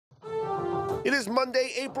It is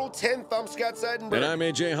Monday, April 10th. I'm Scott Seidenberg. And I'm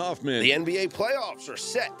AJ Hoffman. The NBA playoffs are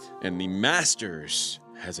set. And the Masters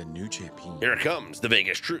has a new champion. Here comes the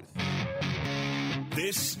Vegas Truth.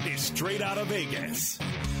 This is Straight Outta Vegas.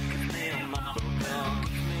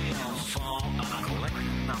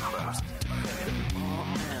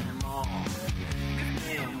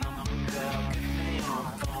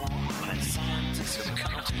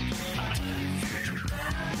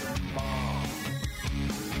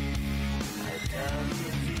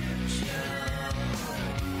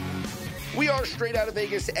 We are Straight Outta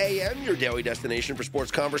Vegas AM, your daily destination for sports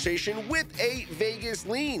conversation with a Vegas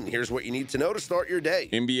lean. Here's what you need to know to start your day.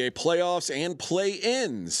 NBA playoffs and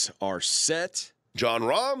play-ins are set. Jon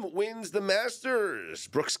Rahm wins the Masters.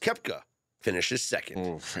 Brooks Koepka finishes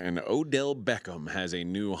second. Oof, and Odell Beckham has a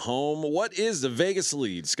new home. What is the Vegas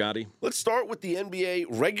lead, Scotty? Let's start with the NBA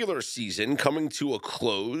regular season coming to a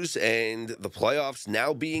close and the playoffs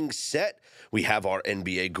now being set. We have our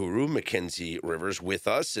NBA guru, Mackenzie Rivers, with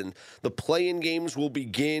us, and the play-in games will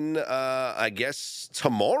begin,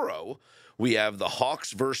 tomorrow. We have the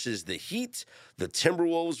Hawks versus the Heat, the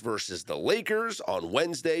Timberwolves versus the Lakers. On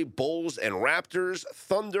Wednesday, Bulls and Raptors,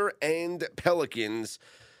 Thunder and Pelicans.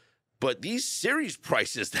 But these series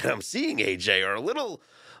prices that I'm seeing, AJ, are a little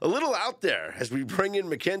out there as we bring in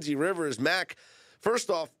Mackenzie Rivers. Mac, first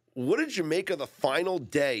off, what did you make of the final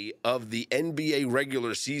day of the NBA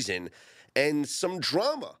regular season and some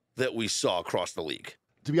drama that we saw across the league?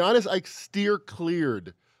 To be honest, I steer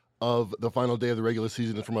cleared of the final day of the regular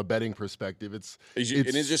season from a betting perspective. It's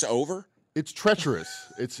just over? It's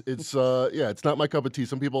treacherous. It's not my cup of tea.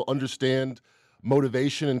 Some people understand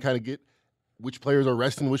motivation and kind of get which players are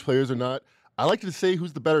resting, which players are not. I like to say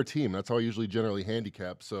who's the better team. That's how I usually generally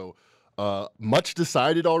handicap. So much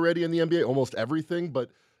decided already in the NBA, almost everything,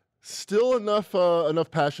 but still enough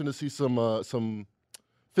passion to see some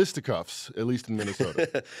fisticuffs, at least in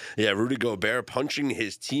Minnesota. Yeah, Rudy Gobert punching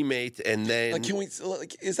his teammate, and then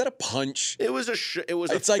is that a punch? It was a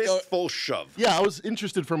fistful shove. Yeah, I was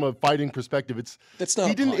interested from a fighting perspective. He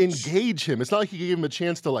didn't engage him. It's not like he gave him a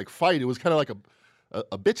chance to fight. It was kind of like a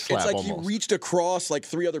bitch slap. It's like almost. He reached across like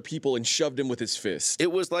three other people and shoved him with his fist. It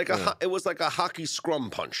was like a hockey scrum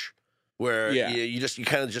punch, where you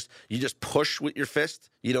just push with your fist.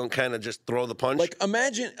 You don't kind of just throw the punch. Like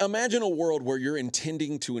imagine a world where you're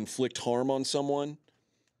intending to inflict harm on someone,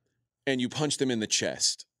 and you punch them in the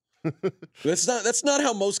chest. That's not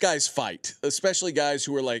how most guys fight, especially guys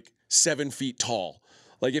who are like 7 feet tall.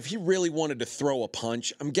 Like if he really wanted to throw a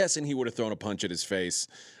punch, I'm guessing he would have thrown a punch at his face.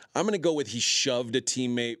 I'm going to go with he shoved a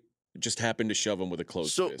teammate, just happened to shove him with a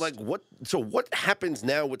closed fist. What happens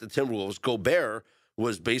now with the Timberwolves? Gobert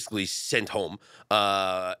was basically sent home,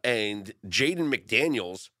 and Jaden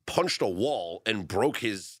McDaniels punched a wall and broke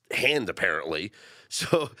his hand, apparently.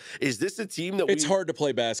 So is this a team that It's hard to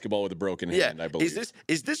play basketball with a broken hand, I believe.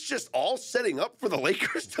 Is this just all setting up for the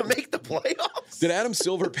Lakers to make the playoffs? Did Adam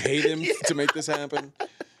Silver pay them to make this happen?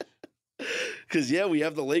 Because, we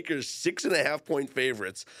have the Lakers 6.5-point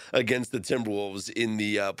favorites against the Timberwolves in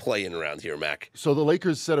the play-in round here, Mac. So the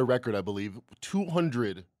Lakers set a record, I believe,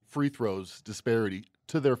 200 free throws disparity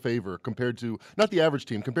to their favor compared to, not the average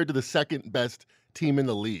team, compared to the second best team in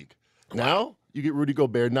the league. Wow. Now you get Rudy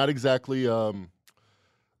Gobert, not exactly a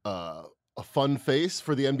fun face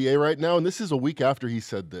for the NBA right now. And this is a week after he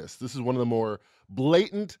said this. This is one of the more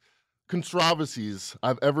blatant controversies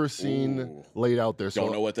I've ever seen laid out there. So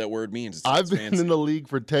don't know what that word means. I've been in the league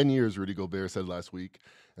for 10 years, Rudy Gobert said last week.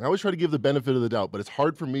 And I always try to give the benefit of the doubt, but it's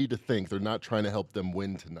hard for me to think they're not trying to help them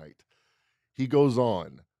win tonight. He goes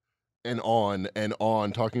on and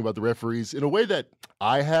on, talking about the referees in a way that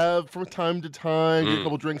I have from time to time, get a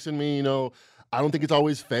couple drinks in me, I don't think it's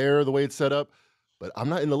always fair the way it's set up, but I'm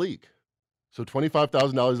not in the league. So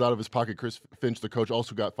 $25,000 out of his pocket. Chris Finch, the coach,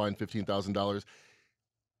 also got fined $15,000.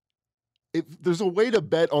 If there's a way to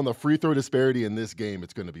bet on the free throw disparity in this game,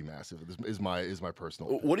 it's going to be massive. This is my personal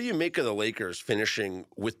opinion. What do you make of the Lakers finishing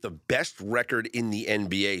with the best record in the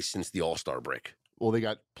NBA since the All-Star break? Well, they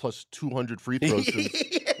got plus 200 free throws.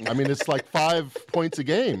 I mean, it's like 5 points a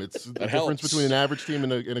game. It's the difference between an average team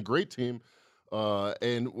and a great team.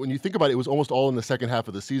 And when you think about it, it was almost all in the second half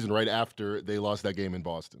of the season, right after they lost that game in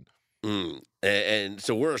Boston. And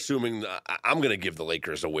so we're assuming I'm going to give the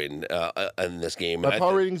Lakers a win in this game. My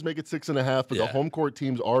power ratings make it 6.5, but the home court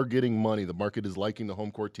teams are getting money. The market is liking the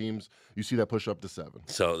home court teams. You see that push up to 7.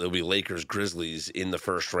 So there'll be Lakers Grizzlies in the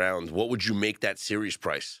first round. What would you make that series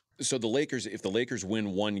price? So if the Lakers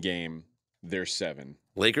win one game, they're 7.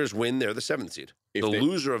 Lakers win, they're the 7th seed. The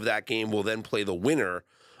loser of that game will then play the winner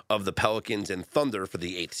of the Pelicans and Thunder for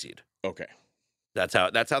the 8th seed. Okay. That's how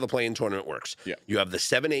the play-in tournament works. Yeah. You have the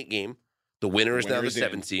 7-8 game. The winner is now the winner is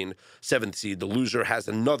in. seventh seed. The loser has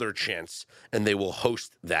another chance, and they will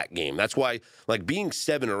host that game. That's why, like, being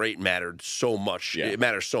 7 or 8 mattered so much. Yeah. It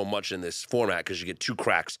matters so much in this format because you get 2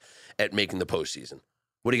 cracks at making the postseason.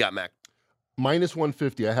 What do you got, Mac? Minus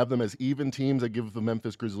 150. I have them as even teams. I give the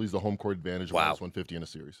Memphis Grizzlies the home court advantage. Wow. Minus 150 in a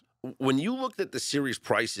series. When you looked at the series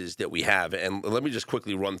prices that we have, and let me just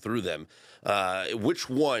quickly run through them, which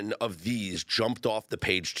one of these jumped off the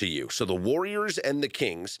page to you? So the Warriors and the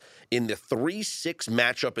Kings in the 3-6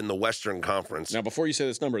 matchup in the Western Conference. Now, before you say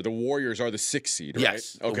this number, the Warriors are the 6th seed, right?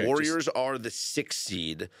 Yes, the Warriors are the 6th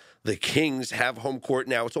seed. The Kings have home court.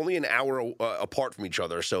 Now, it's only an hour apart from each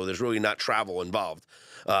other, so there's really not travel involved.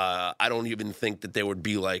 I don't even think that there would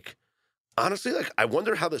be honestly, I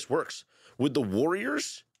wonder how this works. Would the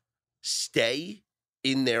Warriors stay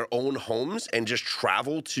in their own homes and just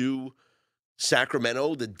travel to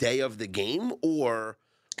Sacramento the day of the game, or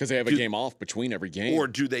because they have a game off between every game, or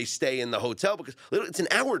do they stay in the hotel? Because it's an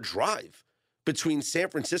hour drive between San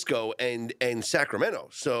Francisco and Sacramento.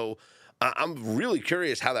 So I'm really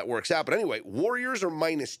curious how that works out. But anyway, Warriors are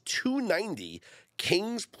minus 290,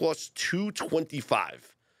 Kings plus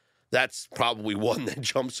 225. That's probably one that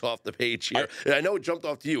jumps off the page here. And I know it jumped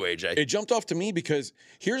off to you, AJ. It jumped off to me because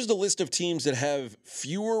here's the list of teams that have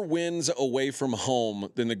fewer wins away from home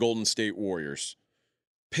than the Golden State Warriors.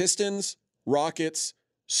 Pistons, Rockets,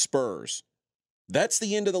 Spurs. That's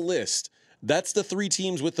the end of the list. That's the 3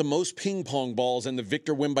 teams with the most ping pong balls in the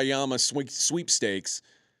Victor Wembanyama sweepstakes.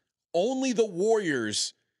 Only the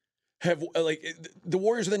Warriors have, the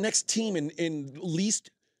Warriors are the next team in least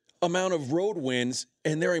amount of road wins,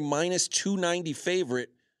 and they're a minus 290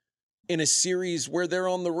 favorite in a series where they're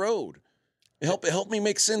on the road. Help me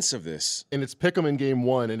make sense of this. And it's pick 'em in game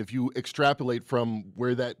 1, and if you extrapolate from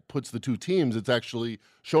where that puts the 2 teams, it's actually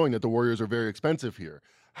showing that the Warriors are very expensive here.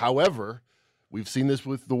 However, we've seen this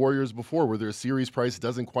with the Warriors before, where their series price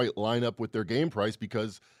doesn't quite line up with their game price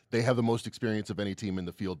because they have the most experience of any team in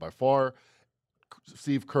the field by far.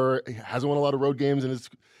 Steve Kerr hasn't won a lot of road games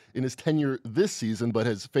in his tenure this season, but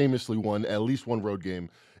has famously won at least one road game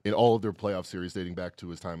in all of their playoff series dating back to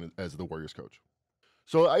his time as the Warriors coach.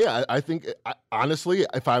 So I think honestly,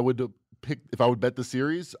 if I would bet the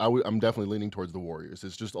series, I'm definitely leaning towards the Warriors.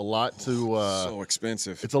 It's just a lot to so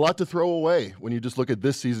expensive. It's a lot to throw away when you just look at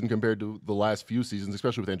this season compared to the last few seasons,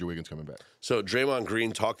 especially with Andrew Wiggins coming back. So Draymond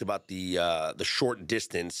Green talked about the short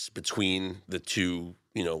distance between the 2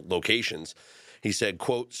 locations. He said,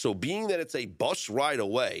 quote, "So being that it's a bus ride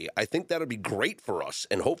away, I think that'll be great for us.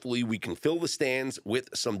 And hopefully we can fill the stands with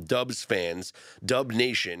some Dubs fans, Dub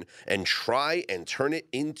Nation, and try and turn it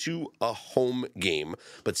into a home game.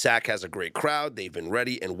 But Sac has a great crowd. They've been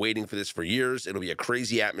ready and waiting for this for years. It'll be a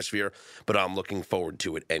crazy atmosphere, but I'm looking forward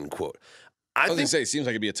to it," end quote. I was going to say, it seems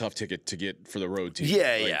like it'd be a tough ticket to get for the road team.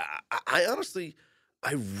 Yeah. I honestly,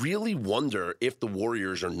 I really wonder if the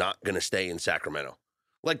Warriors are not going to stay in Sacramento.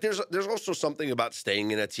 There's also something about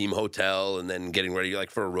staying in a team hotel and then getting ready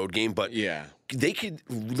for a road game, but yeah, they could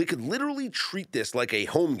literally treat this like a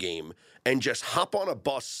home game and just hop on a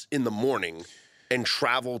bus in the morning and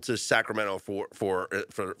travel to Sacramento for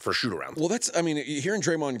shoot around. Well, hearing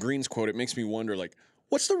Draymond Green's quote, it makes me wonder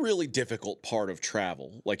what's the really difficult part of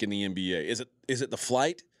travel in the NBA? Is it the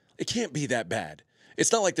flight? It can't be that bad.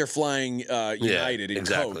 It's not like they're flying United and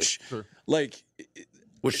exactly. Coach. Sure.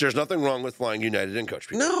 Which there's nothing wrong with flying United and Coach.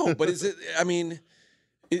 People. No, but is it? I mean,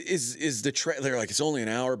 is the they're it's only an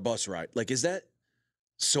hour bus ride. Is that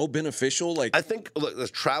so beneficial? I think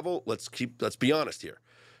let's travel. Let's be honest here.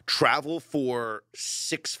 Travel for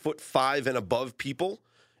 6'5" and above people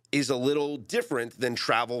is a little different than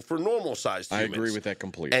travel for normal sized humans. I agree with that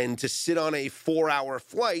completely. And to sit on a 4-hour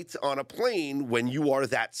flight on a plane when you are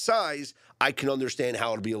that size, I can understand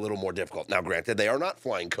how it'll be a little more difficult. Now, granted, they are not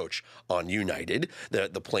flying Coach on United. The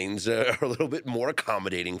planes are a little bit more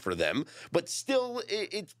accommodating for them, but still,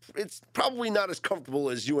 it's probably not as comfortable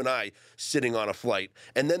as you and I sitting on a flight.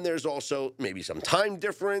 And then there's also maybe some time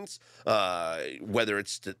difference, whether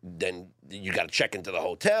it's then you got to check into the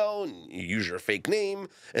hotel and you use your fake name,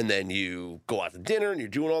 and then you go out to dinner and you're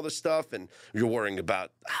doing all this stuff, and you're worrying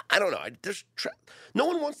about, I don't know. No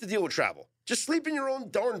one wants to deal with travel. Just sleep in your own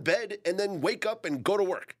darn bed and then wake up and go to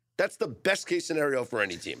work. That's the best case scenario for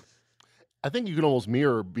any team. I think you can almost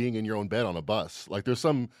mirror being in your own bed on a bus. There's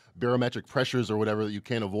some barometric pressures or whatever that you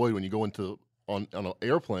can't avoid when you go on an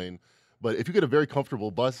airplane. But if you get a very comfortable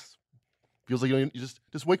bus Feels like you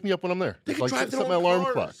just wake me up when I'm there. They It's can like drive their set own my alarm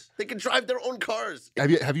cars. clock. They can drive their own cars.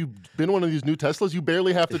 Have you been in one of these new Teslas? You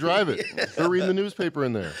barely have to drive it. They're reading the newspaper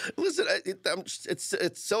in there. Listen,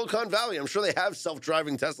 it's Silicon Valley. I'm sure they have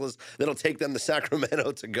self-driving Teslas that'll take them to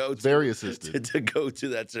Sacramento to go to Very assisted. to go to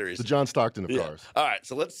that series. The John Stockton of Yeah. cars. All right,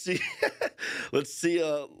 so let's see what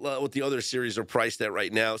the other series are priced at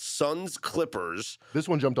right now. Suns Clippers. This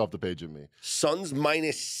one jumped off the page at me. Suns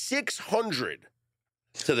minus 600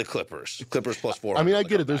 to the Clippers. Clippers plus 400. I mean, I on the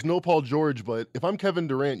get it. There's comeback. no Paul George, but if I'm Kevin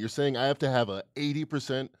Durant, you're saying I have to have a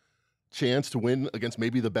 80% chance to win against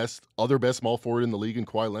maybe the other best small forward in the league in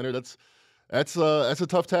Kawhi Leonard. That's a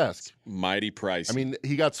tough task. Mighty pricey. I mean,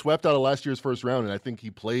 he got swept out of last year's first round, and I think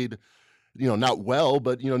he played, not well,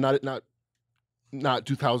 but not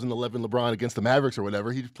 2011 LeBron against the Mavericks or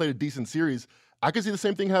whatever. He played a decent series. I could see the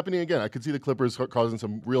same thing happening again. I could see the Clippers causing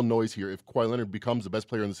some real noise here if Kawhi Leonard becomes the best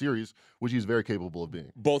player in the series, which he's very capable of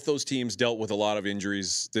being. both those teams dealt with a lot of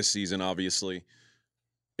injuries this season, obviously.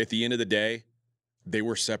 At the end of the day, they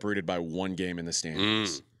were separated by one game in the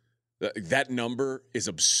standings. That number is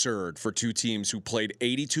absurd for two teams who played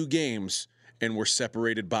 82 games and were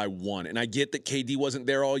separated by one. And I get that KD wasn't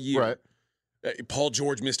there all year. Right. Paul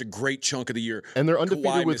George missed a great chunk of the year. And they're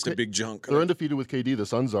undefeated Kawhi with missed a big chunk. They're undefeated with KD. The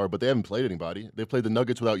Suns are, but they haven't played anybody. They played the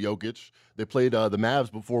Nuggets without Jokic. They played the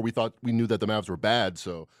Mavs before we knew that the Mavs were bad.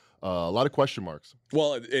 So a lot of question marks.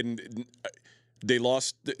 Well, and they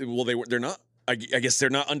lost. Well, they're not. I guess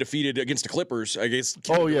they're not undefeated against the Clippers. I guess.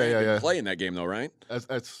 Kevin Durant didn't play in that game though, right?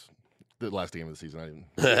 That's the last game of the season. I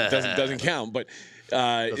didn't. doesn't count, but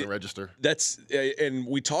Doesn't register. That's and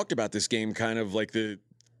we talked about this game kind of like the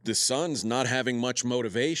Suns not having much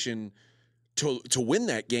motivation to win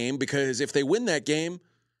that game, because if they win that game,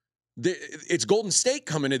 it's Golden State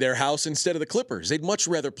coming to their house instead of the Clippers. They'd much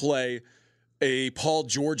rather play a Paul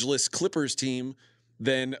George-less Clippers team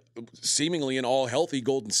than seemingly an all-healthy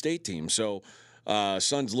Golden State team. So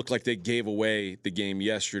Suns looked like they gave away the game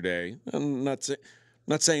yesterday. I'm not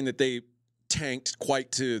saying that they tanked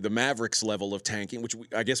quite to the Mavericks level of tanking, which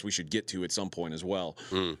I guess we should get to at some point as well.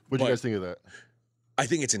 What do you guys think of that? I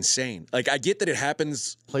think it's insane. Like, I get that it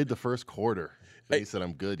happens. Played the first quarter. He said,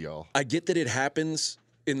 "I'm good, y'all." I get that it happens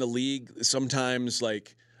in the league sometimes,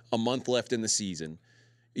 like a month left in the season.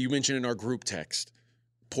 You mentioned in our group text,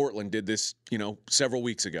 Portland did this, several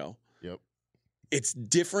weeks ago. Yep. It's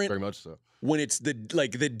different. Very much so. When it's the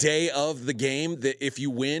day of the game, that if you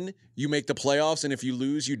win, you make the playoffs, and if you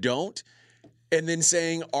lose, you don't. And then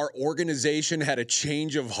saying our organization had a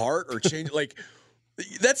change of heart or change, like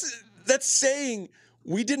that's saying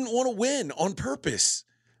we didn't want to win on purpose.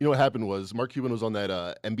 You know what happened was Mark Cuban was on that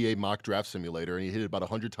NBA mock draft simulator, and he hit it about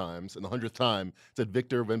 100 times. And the 100th time, it said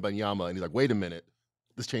Victor Wembanyama, and he's like, "Wait a minute,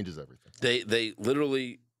 this changes everything." They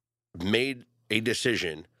literally made a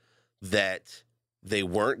decision that they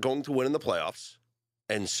weren't going to win in the playoffs.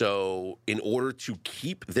 And so in order to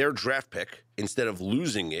keep their draft pick, instead of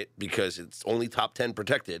losing it because it's only top 10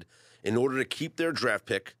 protected, in order to keep their draft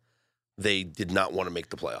pick, they did not want to make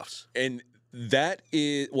the playoffs. And that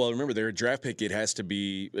is, well, remember, their draft pick,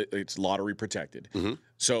 it's lottery protected. Mm-hmm.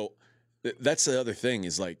 So that's the other thing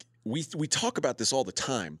is, like, we talk about this all the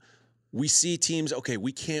time. We see teams, okay,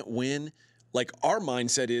 we can't win. Like, our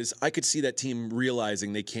mindset is, I could see that team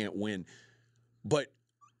realizing they can't win. But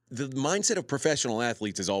the mindset of professional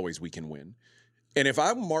athletes is always we can win. And if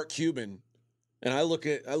I'm Mark Cuban and I look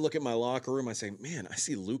at my locker room, I say, man, I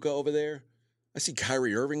see Luka over there. I see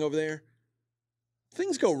Kyrie Irving over there.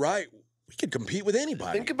 Things go right, we could compete with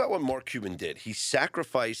anybody. Think about what Mark Cuban did. He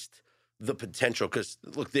sacrificed the potential because,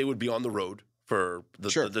 look, they would be on the road for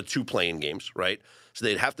the two playing games, right? So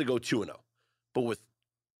they'd have to go 2-0. But with,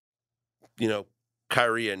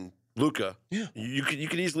 Kyrie and Luka, you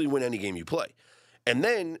could easily win any game you play. And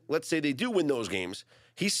then, let's say they do win those games.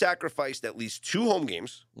 He sacrificed at least 2 home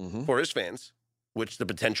games for his fans, which the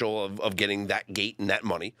potential of getting that gate and that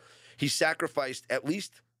money. He sacrificed at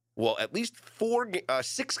least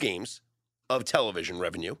 6 games of television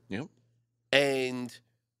revenue. Yep. And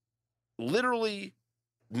literally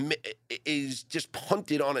is just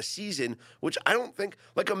punted on a season, which I don't think,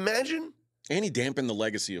 like, imagine. And he dampened the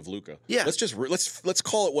legacy of Luka. Yeah. Let's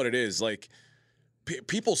call it what it is. Like,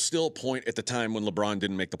 people still point at the time when LeBron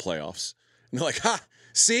didn't make the playoffs. And they're like, ha,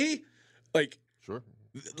 see? Like, Sure.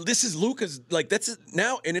 This is Luka's, like, that's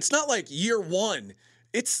now, and it's not like year one.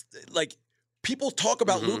 It's like, people talk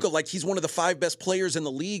about Luka like he's one of the 5 best players in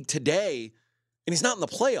the league today, and he's not in the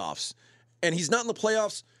playoffs. And he's not in the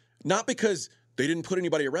playoffs not because they didn't put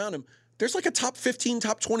anybody around him. There's like a top 15,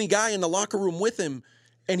 top 20 guy in the locker room with him,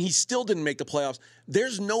 and he still didn't make the playoffs.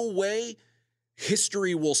 There's no way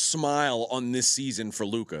history will smile on this season for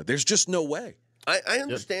Luka. There's just no way. I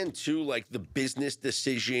understand too, like the business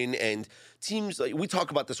decision and teams. Like we talk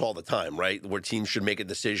about this all the time, right? Where teams should make a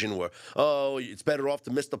decision where, oh, it's better off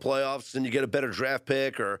to miss the playoffs and you get a better draft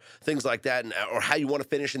pick or things like that, and or how you want to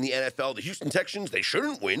finish in the NFL. The Houston Texans, they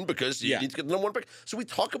shouldn't win because you need to get the number one pick. So we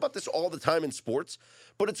talk about this all the time in sports,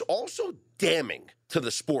 but it's also damning to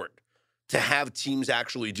the sport to have teams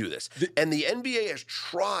actually do this. And the NBA has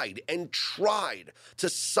tried and tried to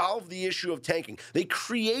solve the issue of tanking. They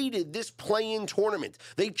created this play-in tournament.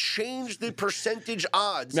 They changed the percentage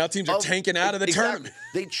odds. Now teams are tanking out of the tournament.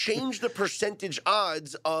 They changed the percentage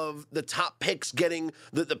odds of the top picks getting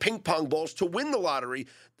the ping pong balls to win the lottery.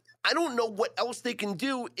 I don't know what else they can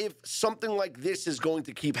do if something like this is going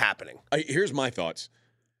to keep happening. Here's my thoughts.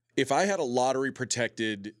 If I had a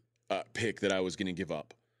lottery-protected pick that I was going to give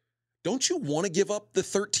up, don't you want to give up the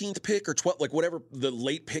 13th pick or 12th, like whatever the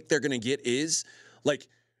late pick they're going to get is? Like,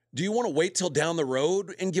 do you want to wait till down the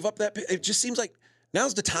road and give up that pick? It just seems like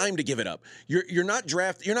now's the time to give it up. You're not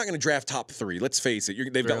going to draft top 3. Let's face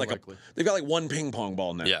it. They've got like one ping pong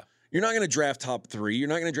ball now. Yeah. You're not going to draft top 3. You're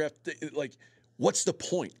not going to draft like what's the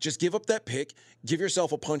point? Just give up that pick. Give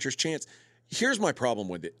yourself a puncher's chance. Here's my problem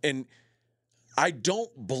with it. And I don't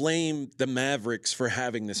blame the Mavericks for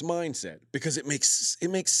having this mindset because it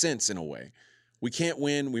makes sense in a way. We can't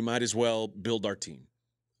win. We might as well build our team.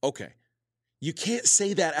 Okay. You can't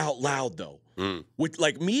say that out loud, though. With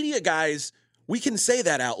like media guys, we can say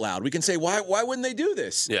that out loud. We can say, why wouldn't they do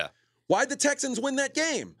this? Yeah. Why'd the Texans win that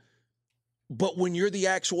game? But when you're the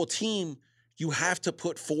actual team, you have to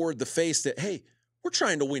put forward the face that, hey, we're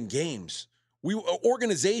trying to win games.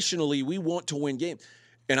 Organizationally, we want to win games.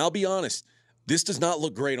 And I'll be honest, this does not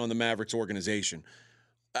look great on the Mavericks organization.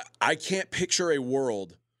 I can't picture a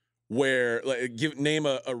world where name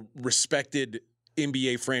a respected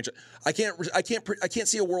NBA franchise. I can't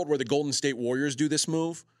see a world where the Golden State Warriors do this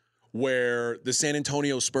move, where the San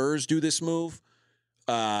Antonio Spurs do this move.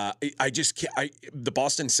 I just can't. The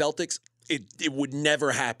Boston Celtics. It would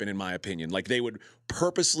never happen in my opinion. Like they would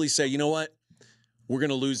purposely say, you know what, we're going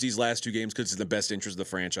to lose these last 2 games because it's in the best interest of the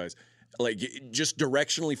franchise. Like, just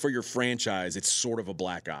directionally for your franchise, it's sort of a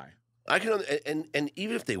black eye. I can, and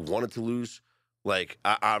even if they wanted to lose, like,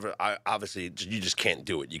 I obviously you just can't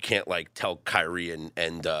do it. You can't like tell Kyrie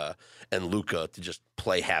and Luka to just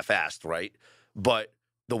play half-assed, right? But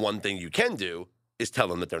the one thing you can do is tell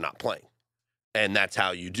them that they're not playing, and that's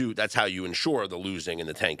how you ensure the losing and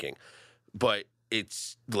the tanking. But it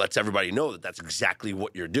lets everybody know that that's exactly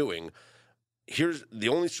what you're doing. Here's the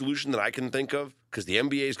only solution that I can think of, because the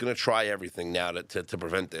NBA is going to try everything now to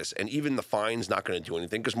prevent this, and even the fine's not going to do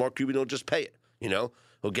anything because Mark Cuban will just pay it. You know,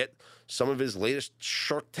 he'll get some of his latest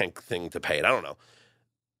Shark Tank thing to pay it. I don't know.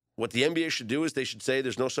 What the NBA should do is they should say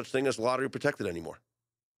there's no such thing as lottery protected anymore,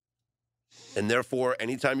 and therefore,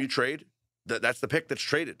 anytime you trade, that's the pick that's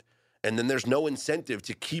traded, and then there's no incentive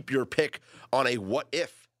to keep your pick on a what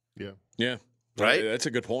if. Yeah, right. That's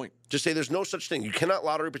a good point. Just say there's no such thing. You cannot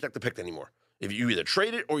lottery protect the pick anymore. If you either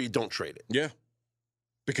trade it or you don't trade it. Yeah.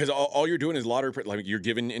 Because all you're doing is lottery, like you're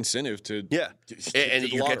giving incentive to. Yeah. And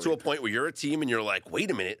you get to a point where you're a team and you're like,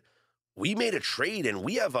 wait a minute, we made a trade and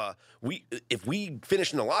if we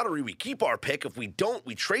finish in the lottery, we keep our pick. If we don't,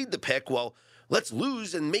 we trade the pick. Well, let's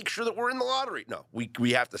lose and make sure that we're in the lottery. No,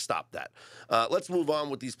 we have to stop that. Let's move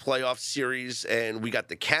on with these playoff series. And we got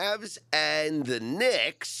the Cavs and the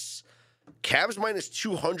Knicks. Cavs minus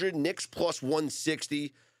 200, Knicks plus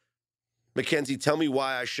 160. Mackenzie, tell me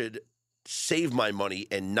why I should save my money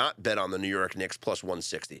and not bet on the New York Knicks plus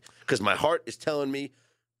 160. Because my heart is telling me,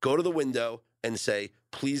 go to the window and say,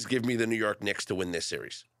 please give me the New York Knicks to win this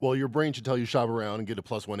series. Well, your brain should tell you shop around and get a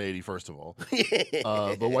plus 180, first of all.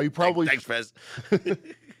 But while you probably... Thanks, Fez.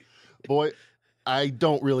 Boy, I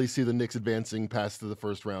don't really see the Knicks advancing past the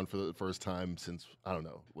first round for the first time since, I don't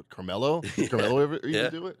know, what, Carmelo? Did Carmelo ever even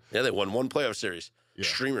do it? Yeah, they won one playoff series. Yeah.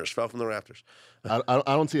 Streamers fell from the rafters. I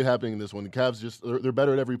don't see it happening in this one. The Cavs they're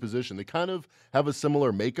better at every position. They kind of have a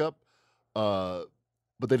similar makeup, but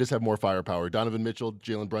they just have more firepower. Donovan Mitchell,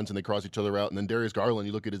 Jalen Brunson, they cross each other out. And then Darius Garland,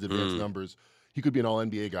 you look at his advanced numbers, he could be an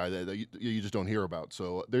all-NBA guy that you just don't hear about.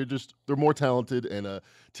 So they're more talented. And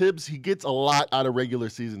Tibbs, he gets a lot out of regular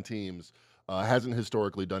season teams. Hasn't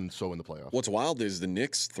historically done so in the playoffs. What's wild is the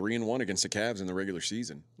Knicks 3-1 against the Cavs in the regular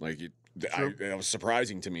season. It was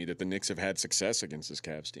surprising to me that the Knicks have had success against this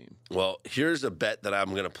Cavs team. Well, here's a bet that I'm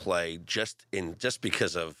going to play just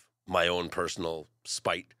because of my own personal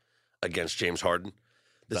spite against James Harden.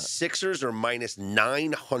 The Sixers are minus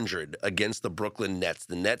 900 against the Brooklyn Nets.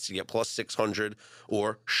 The Nets, you get plus 600,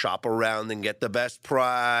 or shop around and get the best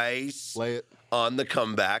price. Play it on the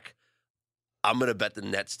comeback. I'm going to bet the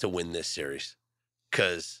Nets to win this series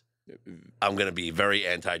because I'm going to be very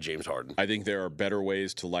anti-James Harden. I think there are better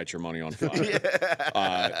ways to light your money on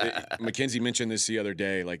fire. Mackenzie mentioned this the other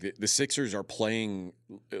day. Like the Sixers are playing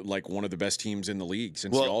like one of the best teams in the league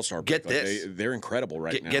since the All-Star break. Get this. They're incredible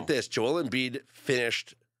now. Get this. Joel Embiid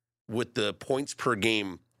finished with the points per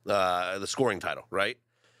game, the scoring title, right?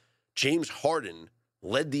 James Harden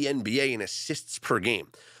led the NBA in assists per game.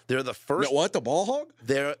 They're the first. What, the ball hog?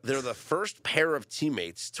 They're the first pair of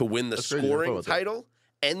teammates to win the scoring title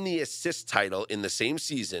and the assist title in the same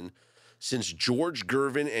season since George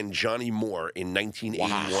Gervin and Johnny Moore in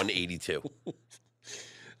 1981-82.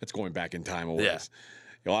 That's going back in time a ways.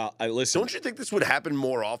 Yeah. Well, listen. Don't you think this would happen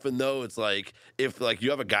more often, though? It's like if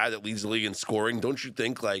you have a guy that leads the league in scoring, don't you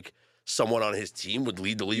think someone on his team would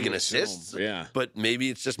lead the league in assists? Yeah. But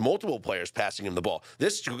maybe it's just multiple players passing him the ball.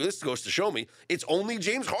 This goes to show me it's only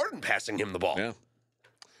James Harden passing him the ball. Yeah.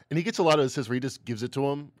 And he gets a lot of assists where he just gives it to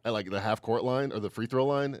him at the half court line or the free throw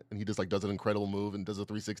line, and he just does an incredible move and does a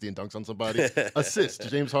 360 and dunks on somebody. Assist to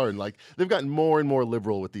James Harden. They've gotten more and more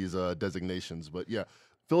liberal with these designations. But yeah,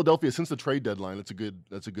 Philadelphia, since the trade deadline, that's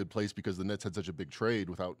a good place because the Nets had such a big trade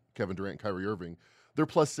without Kevin Durant and Kyrie Irving. They're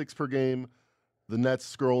 +6 per game. The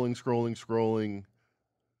Nets scrolling.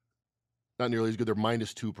 Not nearly as good. They're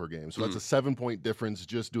 -2 per game. So that's a 7-point difference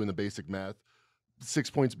just doing the basic math. 6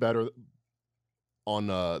 points better.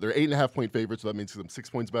 They're 8.5-point favorites, so that means them 6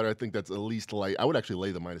 points better. I think that's at least light. I would actually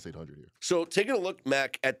lay the -800 here. So taking a look,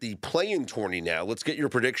 Mac, at the play-in tourney now, let's get your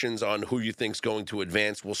predictions on who you think's going to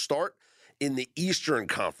advance. We'll start in the Eastern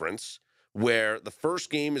Conference, where the first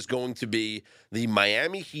game is going to be the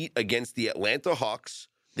Miami Heat against the Atlanta Hawks.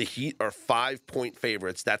 The Heat are 5-point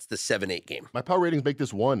favorites. That's the 7-8 game. My power ratings make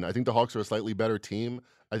this 1. I think the Hawks are a slightly better team.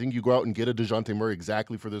 I think you go out and get a DeJounte Murray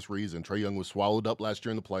exactly for this reason. Trae Young was swallowed up last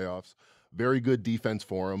year in the playoffs. Very good defense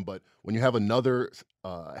for him, but when you have another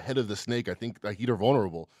head of the snake, I think the Heat are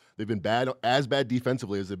vulnerable. They've been as bad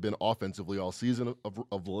defensively as they've been offensively all season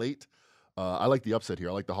of late. I like the upset here.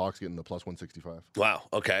 I like the Hawks getting the +165. Wow,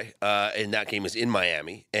 okay. And that game is in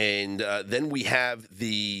Miami. And then we have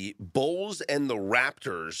the Bulls and the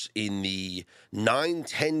Raptors in the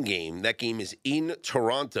 9-10 game. That game is in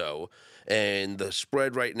Toronto, and the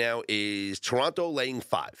spread right now is Toronto laying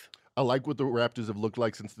 5. I like what the Raptors have looked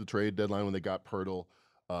like since the trade deadline when they got Pirtle.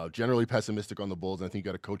 Generally pessimistic on the Bulls, and I think you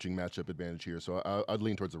got a coaching matchup advantage here. So I'd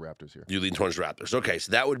lean towards the Raptors here. You lean towards the Raptors. Okay,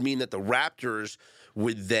 so that would mean that the Raptors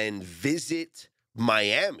would then visit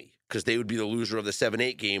Miami because they would be the loser of the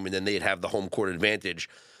 7-8 game, and then they'd have the home court advantage.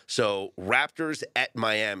 So Raptors at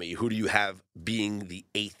Miami, who do you have being the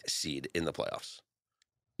 8th seed in the playoffs?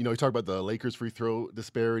 You talk about the Lakers free throw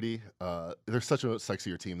disparity. They're such a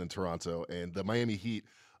sexier team than Toronto, and the Miami Heat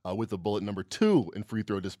with the bullet number 2 in free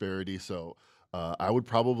throw disparity. So I would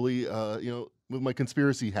probably, with my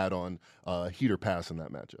conspiracy hat on, Heat or pass in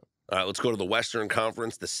that matchup. All right, let's go to the Western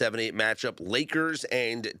Conference, the 7-8 matchup. Lakers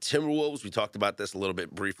and Timberwolves. We talked about this a little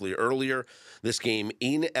bit briefly earlier. This game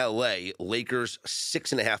in L.A., Lakers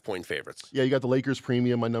 6.5-point favorites. Yeah, you got the Lakers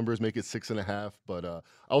premium. My numbers make it 6.5, but I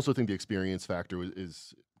also think the experience factor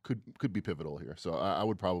could be pivotal here. So I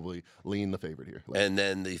would probably lean the favorite here. And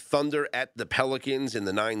then the Thunder at the Pelicans in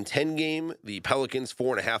the 9-10 game. The Pelicans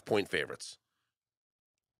 4.5-point favorites.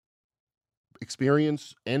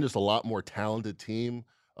 Experience and just a lot more talented team.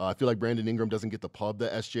 I feel like Brandon Ingram doesn't get the pub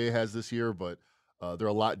that SJ has this year, but they're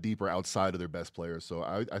a lot deeper outside of their best players. So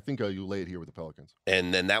I think you lay it here with the Pelicans.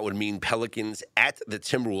 And then that would mean Pelicans at the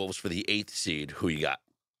Timberwolves for the 8th seed. Who you got?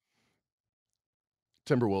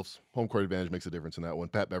 Timberwolves. Home court advantage makes a difference in that one.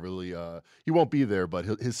 Pat Beverly, he won't be there, but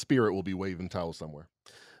his spirit will be waving towels somewhere.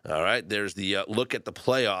 All right, there's the look at the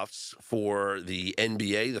playoffs for the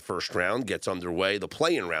NBA. The first round gets underway. The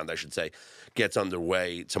play-in round, I should say, gets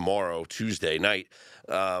underway tomorrow, Tuesday night.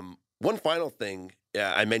 One final thing,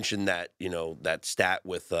 I mentioned that, that stat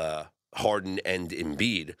with Harden and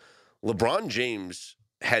Embiid. LeBron James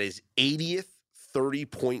had his 80th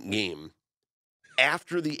 30-point game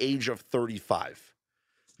after the age of 35.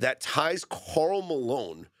 That ties Karl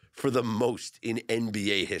Malone for the most in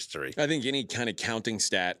NBA history. I think any kind of counting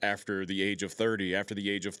stat after the age of 30, after the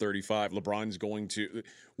age of 35, LeBron's going to,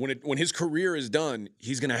 when his career is done,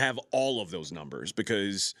 he's going to have all of those numbers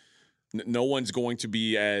because no one's going to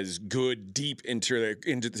be as good deep into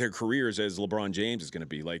their careers as LeBron James is going to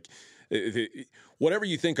be. Like, whatever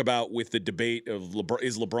you think about with the debate of LeBron,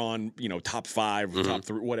 is LeBron, top 5, top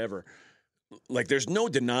 3, whatever. Like, there's no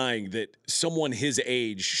denying that someone his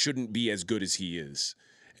age shouldn't be as good as he is.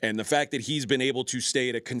 And the fact that he's been able to stay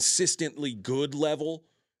at a consistently good level,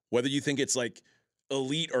 whether you think it's like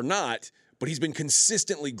elite or not, but he's been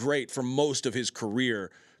consistently great for most of his career,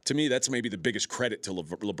 to me, that's maybe the biggest credit to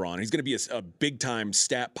LeBron. He's going to be a big-time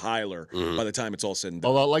stat piler by the time it's all said and A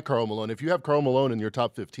done. lot like Karl Malone. If you have Karl Malone in your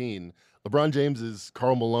top 15, LeBron James is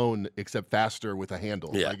Karl Malone except faster with a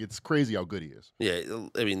handle. Yeah. Like, it's crazy how good he is. Yeah,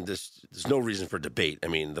 I mean, there's no reason for debate. I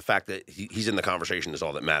mean, the fact that he's in the conversation is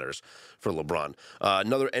all that matters for LeBron.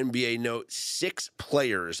 Another NBA note, 6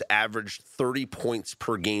 players averaged 30 points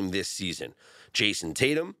per game this season. Jason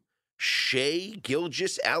Tatum, Shai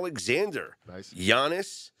Gilgeous-Alexander, Nice.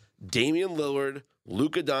 Giannis, Damian Lillard,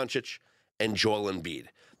 Luka Doncic, and Joel Embiid.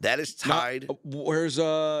 That is tied. Where's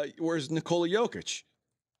Nikola Jokic?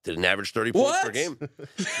 Did an average 30 points per What? game.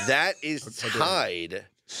 That is tied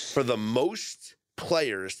for the most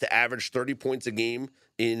players to average 30 points a game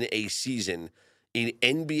in a season in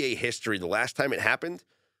NBA history. The last time it happened,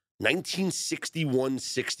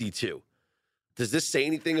 1961-62. Does this say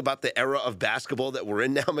anything about the era of basketball that we're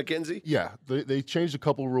in now, Mackenzie? Yeah, they changed a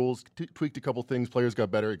couple rules, tweaked a couple things, players got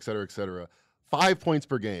better, et cetera, et cetera. 5 points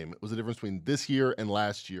per game was the difference between this year and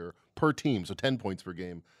last year per team, so 10 points per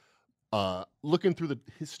game. Looking through the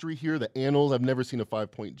history here, the annals, I've never seen a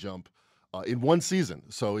 5-point jump in one season.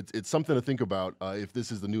 So it's something to think about if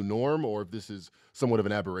this is the new norm or if this is somewhat of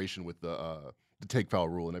an aberration with the take foul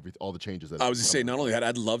rule and all the changes that I was just saying, not only that,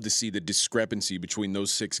 I'd love to see the discrepancy between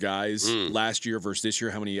those 6 guys last year versus this year,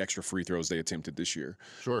 how many extra free throws they attempted this year.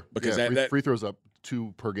 Sure, Because yeah, that free throws up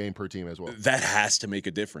 2 per game per team as well. that has to make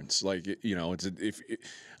a difference. Like, you know,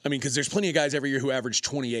 because there's plenty of guys every year who average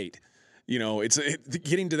 28. You know,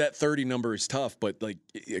 getting to that 30 number is tough, but like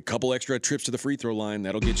a couple extra trips to the free throw line,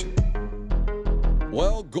 that'll get you.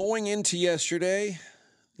 Well, going into yesterday,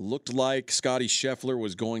 looked like Scotty Scheffler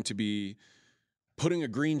was going to be putting a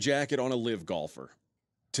green jacket on a live golfer.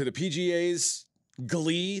 To the PGA's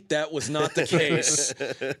glee, that was not the case.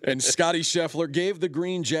 And Scotty Scheffler gave the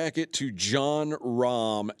green jacket to Jon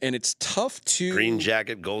Rahm, and it's tough to Green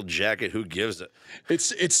jacket, gold jacket, who gives it?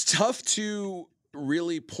 It's tough to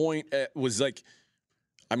really point at.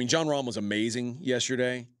 Jon Rahm was amazing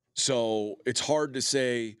yesterday, so it's hard to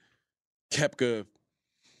say Koepka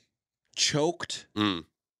choked.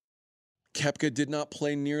 Koepka did not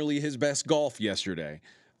play nearly his best golf yesterday.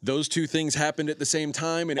 Those two things happened at the same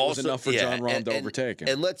time, and it was enough for Jon Rahm to overtake him.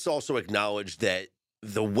 And let's also acknowledge that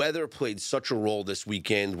the weather played such a role this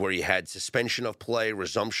weekend where you had suspension of play,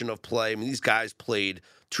 resumption of play. I mean, these guys played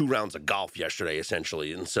 2 rounds of golf yesterday,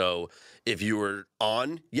 essentially. And so if you were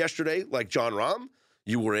on yesterday, like Jon Rahm,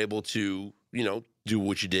 you were able to, do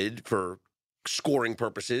what you did for scoring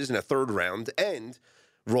purposes in a 3rd round and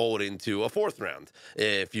roll it into a 4th round.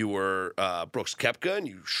 If you were Brooks Koepka and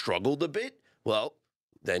you struggled a bit, well,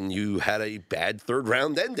 then you had a bad 3rd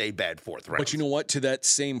round and a bad 4th round. But you know what? To that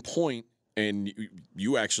same point, and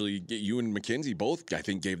you and Mackenzie both, I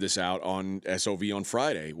think, gave this out on SOV on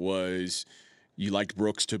Friday, was you liked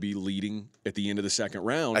Brooks to be leading at the end of the 2nd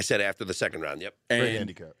round. I said after the 2nd round, yep. And Great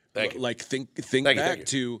handicap. Thank you. Like, think Thank back you.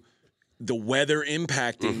 to the weather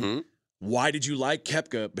impacting. Why did you like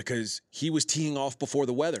Koepka? Because he was teeing off before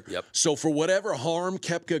the weather. Yep. So for whatever harm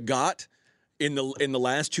Koepka got in the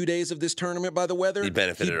last 2 days of this tournament by the weather, He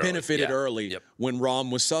benefited early. early Yep. when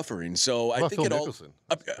Rahm was suffering. So I think Phil it all.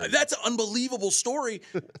 Mickelson? That's an unbelievable story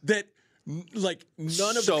that. Like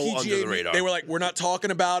none of So the under PGA, the radar. they were like, we're not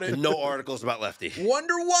talking about it. No articles about Lefty.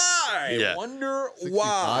 Wonder why? Yeah. Wonder 65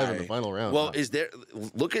 why? in the final round. Well, Wow.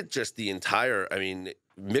 look at just the entire,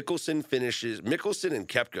 Mickelson and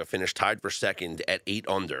Koepka finished tied for 2nd at 8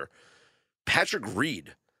 under. Patrick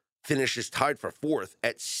Reed finishes tied for 4th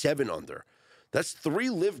at 7 under. That's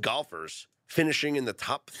 3 live golfers finishing in the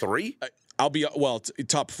top 3. I'll be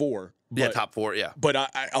top 4. But, Yeah, top 4, yeah. But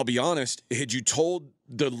I'll be honest. Had you told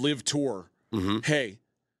the Live Tour, hey,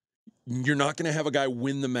 you're not going to have a guy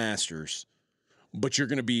win the Masters, but you're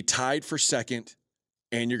going to be tied for 2nd,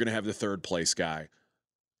 and you're going to have the 3rd place guy.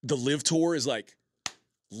 The Live Tour is like,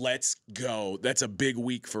 let's go. That's a big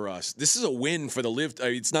week for us. This is a win for the Live.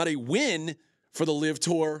 It's not a win for the Live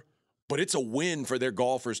Tour, but it's a win for their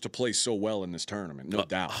golfers to play so well in this tournament, no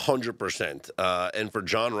doubt. 100%. And for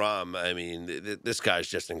Jon Rahm, this guy's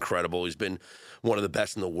just incredible. He's been one of the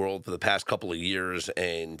best in the world for the past couple of years,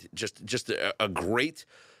 and just a great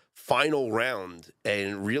final round,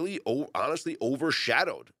 and really, honestly,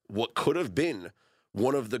 overshadowed what could have been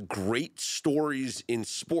one of the great stories in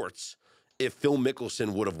sports if Phil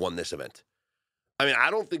Mickelson would have won this event.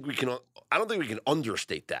 I don't think we can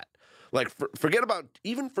understate that. Like, forget about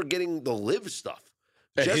even forgetting the live stuff.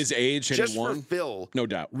 At his age, had just he won? for Phil, No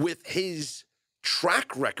doubt. with his track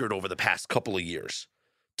record over the past couple of years,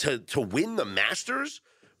 to win the Masters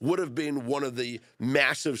would have been one of the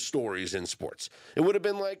massive stories in sports. It would have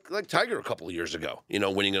been like Tiger a couple of years ago,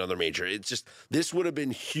 winning another major. It's just, this would have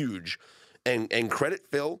been huge. And credit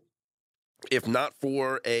Phil, if not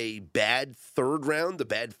for a bad third round, the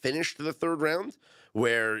bad finish to the third round,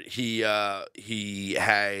 where he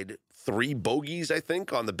had 3 bogeys, I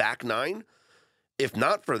think, on the back 9. If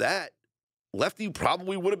not for that, Lefty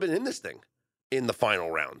probably would have been in this thing in the final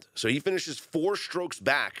round. So he finishes 4 strokes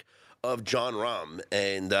back of Jon Rahm,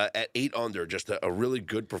 and at 8 under, just a really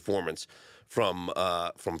good performance from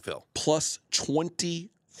Phil. Plus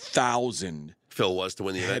 20,000 Phil was to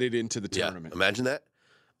win the event. headed into the tournament. Imagine that.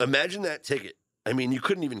 Imagine that ticket. I mean, you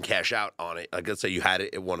couldn't even cash out on it. Like, let's say you had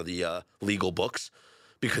it at one of the legal books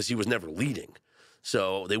because he was never leading.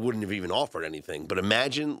 So they wouldn't have even offered anything. But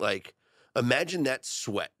imagine that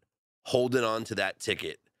sweat holding on to that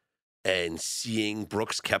ticket and seeing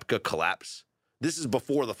Brooks Koepka collapse. This is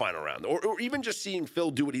before the final round. Or even just seeing Phil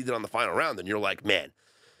do what he did on the final round. And you're like, man,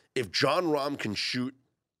 if Jon Rahm can shoot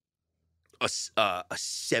a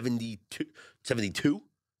 72,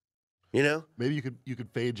 Maybe you could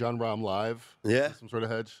fade Jon Rahm live. Yeah. Some sort of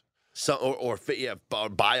hedge. Or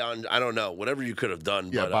buy on, I don't know, whatever you could have done.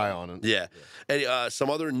 Yeah, but, buy on it. Yeah. And some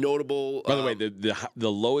other notable. By the way,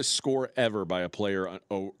 the lowest score ever by a player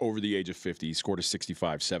over the age of 50, he scored a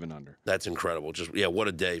 65, 7 under. That's incredible. Just, what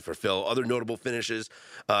a day for Phil. Other notable finishes,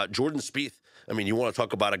 Jordan Spieth. I mean, you want to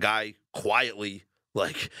talk about a guy quietly,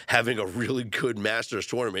 like, having a really good Masters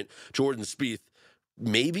tournament. Jordan Spieth,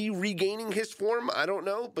 maybe regaining his form, I don't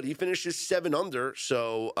know, but he finishes 7 under,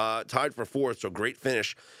 so tied for 4th, so great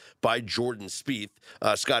finish by Jordan Spieth.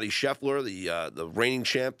 Scotty Scheffler, the reigning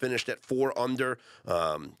champ, finished at 4 under.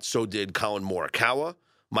 So did Colin Morikawa.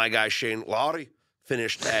 My guy Shane Lowry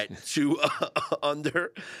finished at 2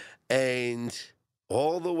 under. And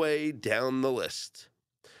all the way down the list,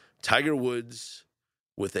 Tiger Woods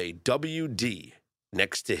with a WD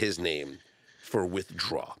next to his name for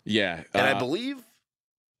withdraw. Yeah. And I believe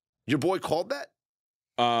your boy called that?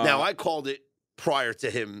 Now, I called it prior to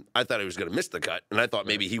him. I thought he was going to miss the cut, and I thought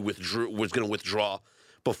maybe he was going to withdraw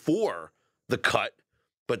before the cut.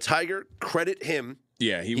 But Tiger, credit him.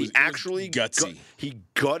 Yeah, he was gutsy. He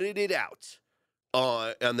gutted it out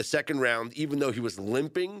on the second round, even though he was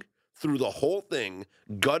limping through the whole thing,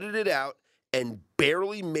 gutted it out, and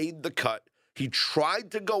barely made the cut. He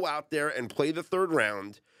tried to go out there and play the third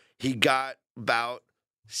round. He got about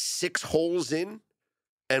 6 holes in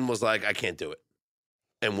and was like, I can't do it,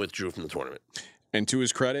 and withdrew from the tournament. And to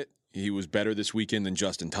his credit, he was better this weekend than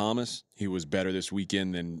Justin Thomas. He was better this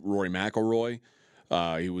weekend than Rory McIlroy.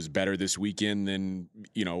 He was better this weekend than,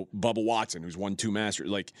 Bubba Watson, who's won 2 Masters.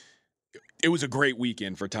 Like, it was a great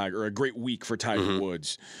weekend for Tiger, or a great week for Tiger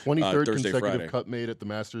Woods. 23rd Thursday, consecutive Friday. cut made at the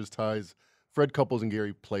Masters, ties Fred Couples and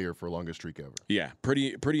Gary Player for longest streak ever. Yeah,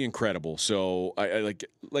 pretty incredible. So, I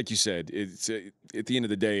like you said, it's at the end of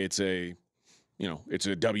the day, it's a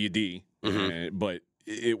WD, but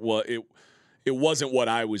it wasn't what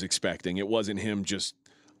I was expecting. It wasn't him just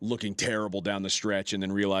looking terrible down the stretch and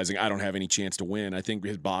then realizing I don't have any chance to win. I think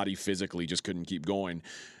his body physically just couldn't keep going.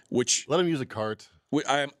 Which let him use a cart.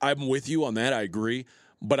 I'm with you on that. I agree,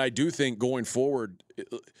 but I do think going forward,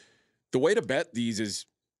 the way to bet these is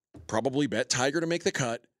probably bet Tiger to make the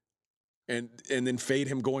cut. And then fade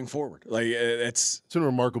him going forward. Like it's been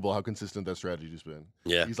remarkable how consistent that strategy's been.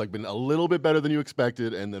 Yeah, he's been a little bit better than you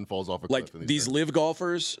expected, and then falls off a cliff. Like these live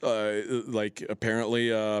golfers,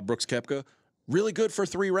 apparently Brooks Koepka, really good for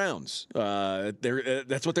 3 rounds.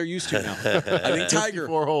 That's what they're used to now. I think Tiger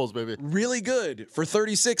 4 holes, baby, really good for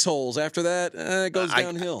 36 holes. After that, it goes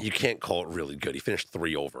downhill. You can't call it really good. He finished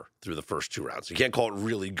 3 over through the first 2 rounds. You can't call it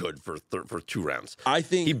really good for 2 rounds. I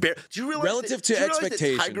think do you realize relative to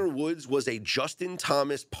expectation, Tiger Woods was a Justin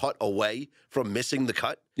Thomas putt away from missing the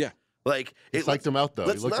cut? Yeah. Like he psyched him out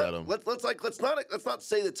though. He looked at him. Let's not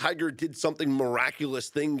say that Tiger did something miraculous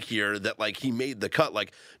thing here that like he made the cut.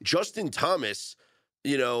 Like Justin Thomas,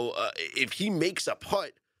 if he makes a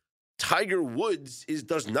putt, Tiger Woods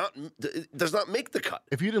does not make the cut.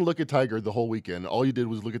 If you didn't look at Tiger the whole weekend, all you did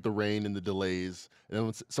was look at the rain and the delays. And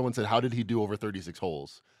then someone said, "How did he do over 36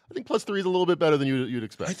 holes?" I think +3 is a little bit better than you'd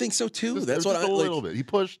expect. I think so too. That's what I like. A little bit. He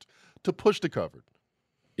pushed to cover.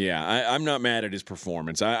 Yeah, I'm not mad at his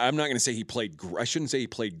performance. I'm not going to say he played. I shouldn't say he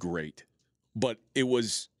played great, but it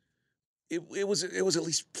was at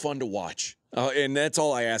least fun to watch. And that's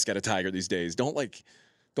all I ask out of Tiger these days. Don't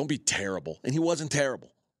be terrible. And he wasn't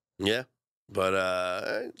terrible. Yeah,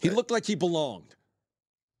 but he looked like he belonged.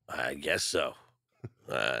 I guess so.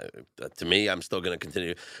 To me, I'm still going to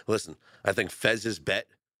continue. Listen, I think Fez's bet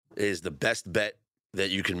is the best bet that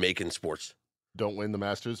you can make in sports. Don't win the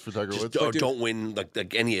Masters for Tiger Just Woods. don't win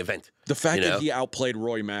like any event. The fact You know? that he outplayed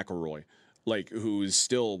Rory McIlroy, like who's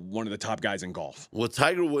still one of the top guys in golf. Will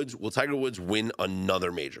Tiger Woods win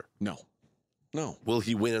another major? No. Will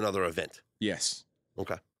he win another event? Yes.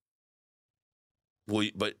 Okay.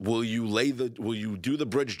 Will you do the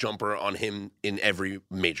bridge jumper on him in every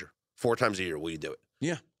major? 4 times a year, will you do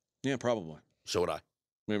it? Yeah, probably. So would I.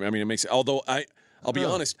 I mean, it makes. Although I'll be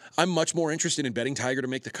honest, I'm much more interested in betting Tiger to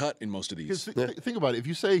make the cut in most of these. Think about it. If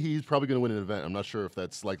you say he's probably going to win an event, I'm not sure if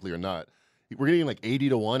that's likely or not. We're getting like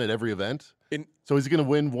 80-1 at every event. So is he going to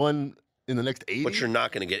win one in the next 80? But you're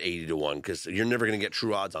not going to get 80-1 because you're never going to get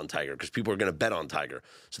true odds on Tiger because people are going to bet on Tiger.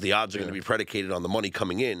 So the odds are going to be predicated on the money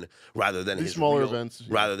coming in rather than his smaller real, events,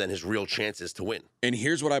 rather than his real chances to win. And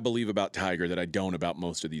here's what I believe about Tiger that I don't about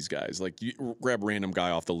most of these guys. Like, you grab a random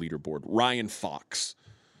guy off the leaderboard, Ryan Fox.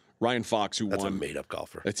 Who That's won. a made-up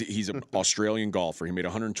golfer. He's an Australian golfer. He made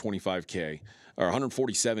 $125K or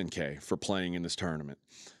 $147K for playing in this tournament.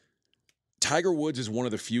 Tiger Woods is one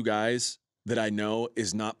of the few guys that I know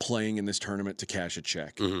is not playing in this tournament to cash a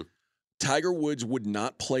check. Mm-hmm. Tiger Woods would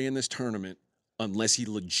not play in this tournament unless he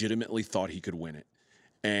legitimately thought he could win it.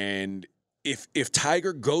 And if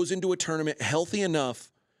Tiger goes into a tournament healthy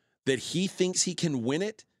enough that he thinks he can win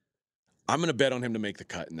it, I'm going to bet on him to make the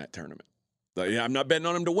cut in that tournament. I'm not betting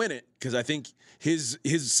on him to win it because I think his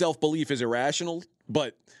self-belief is irrational,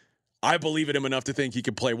 but I believe in him enough to think he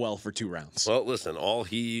can play well for 2 rounds. Well, listen,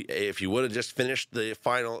 if he would have just finished the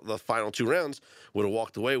final 2 rounds, would have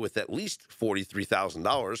walked away with at least $43,000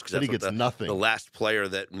 because that's he gets nothing. The last player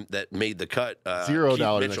that made the cut,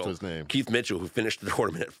 $0 next to his name. Keith Mitchell, who finished the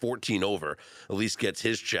tournament at 14 over, at least gets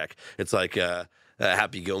his check. It's like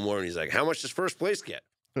Happy Gilmore, and he's like, "How much does first place get?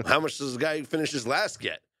 How much does the guy who finishes last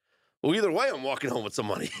get?" Well, either way, I'm walking home with some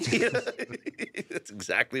money. That's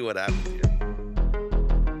exactly what happened here.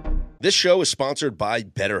 This show is sponsored by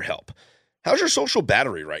BetterHelp. How's your social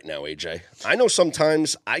battery right now, AJ? I know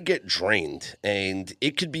sometimes I get drained, and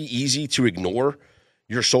it could be easy to ignore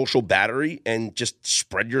your social battery and just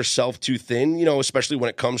spread yourself too thin, especially when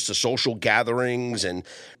it comes to social gatherings and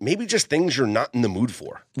maybe just things you're not in the mood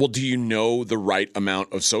for. Well, do you know the right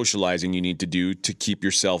amount of socializing you need to do to keep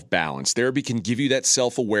yourself balanced? Therapy can give you that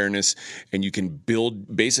self-awareness, and you can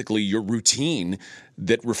build basically your routine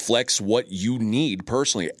that reflects what you need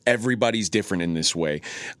personally. Everybody's different in this way.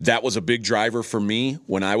 That was a big driver for me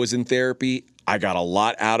when I was in therapy. I got a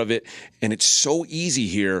lot out of it, and it's so easy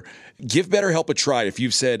here. Give BetterHelp a try. If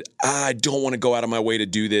you've said, I don't want to go out of my way to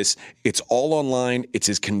do this, it's all online, it's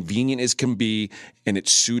as convenient as can be, and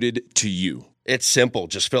it's suited to you. It's simple.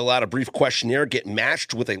 Just fill out a brief questionnaire, get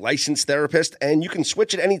matched with a licensed therapist, and you can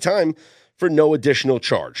switch at any time for no additional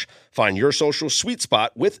charge. Find your social sweet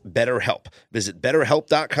spot with BetterHelp. Visit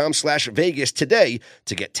BetterHelp.com/Vegas today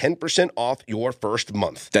to get 10% off your first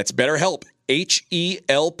month. That's BetterHelp,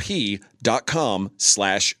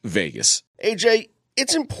 HELP.com/Vegas. AJ,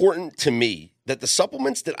 it's important to me that the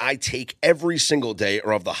supplements that I take every single day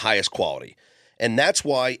are of the highest quality. And that's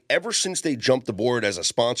why ever since they jumped aboard as a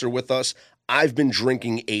sponsor with us, I've been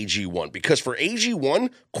drinking AG1 because for AG1,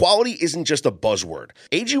 quality isn't just a buzzword.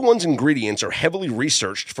 AG1's ingredients are heavily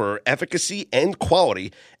researched for efficacy and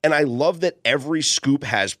quality, and I love that every scoop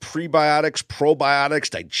has prebiotics, probiotics,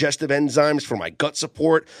 digestive enzymes for my gut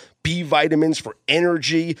support, B vitamins for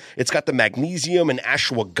energy. It's got the magnesium and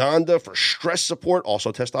ashwagandha for stress support,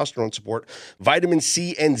 also testosterone support, vitamin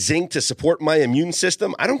C and zinc to support my immune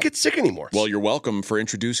system. I don't get sick anymore. Well, you're welcome for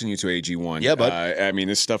introducing you to AG1. Yeah, bud. I mean,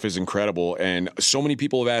 this stuff is incredible. And so many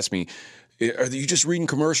people have asked me, are you just reading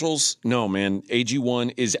commercials? No, man.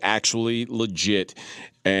 AG1 is actually legit.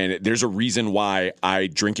 And there's a reason why I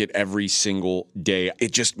drink it every single day.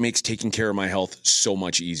 It just makes taking care of my health so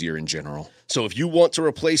much easier in general. So if you want to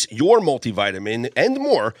replace your multivitamin and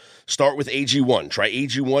more, start with AG1. Try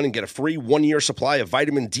AG1 and get a free 1-year supply of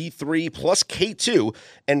vitamin D3 plus K2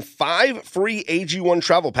 and 5 free AG1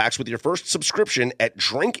 travel packs with your first subscription at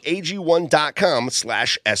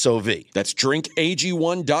drinkag1.com/SOV. That's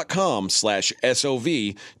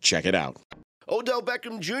drinkag1.com/SOV. Check it out. Odell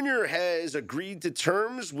Beckham Jr. has agreed to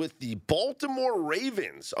terms with the Baltimore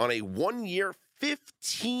Ravens on a 1-year,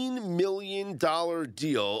 $15 million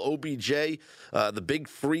deal. OBJ, the big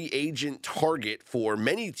free agent target for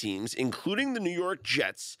many teams, including the New York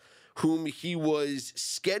Jets, whom he was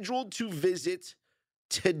scheduled to visit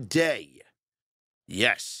today.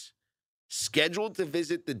 Yes, scheduled to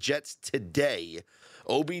visit the Jets today.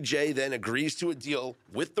 OBJ then agrees to a deal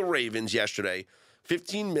with the Ravens yesterday,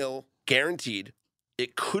 $15 million guaranteed.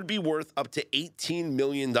 It could be worth up to $18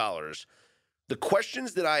 million. The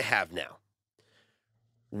questions that I have now.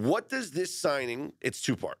 what does this signing, it's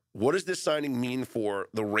two-part. What does this signing mean for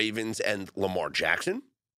the Ravens and Lamar Jackson?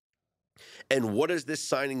 And what does this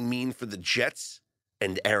signing mean for the Jets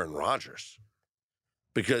and Aaron Rodgers?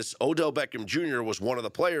 Because Odell Beckham Jr. was one of the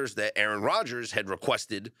players that Aaron Rodgers had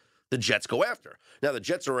requested the Jets go after. Now, the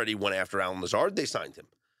Jets already went after Allen Lazard. They signed him.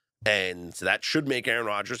 And so that should make Aaron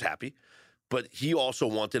Rodgers happy. But he also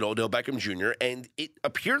wanted Odell Beckham Jr., and it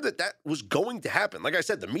appeared that that was going to happen. Like I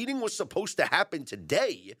said, the meeting was supposed to happen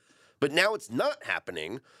today, but now it's not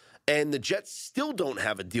happening, and the Jets still don't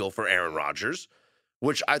have a deal for Aaron Rodgers,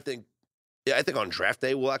 which I think on draft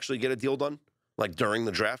day we'll actually get a deal done, like during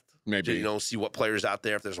the draft. Maybe. See what players out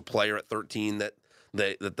there. If there's a player at 13 that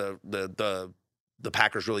the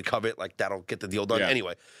Packers really covet, like that'll get the deal done. Yeah.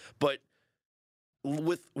 Anyway, but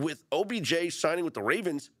with OBJ signing with the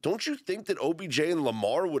Ravens, don't you think that OBJ and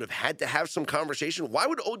Lamar would have had to have some conversation? Why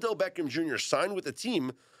would Odell Beckham Jr. sign with a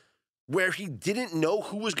team where he didn't know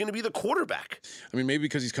who was going to be the quarterback? I mean, maybe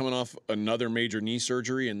because he's coming off another major knee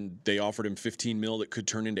surgery and they offered him $15 million that could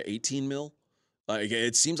turn into $18 million.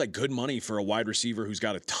 It seems like good money for a wide receiver who's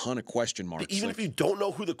got a ton of question marks. Even if you don't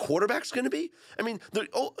know who the quarterback's going to be? I mean,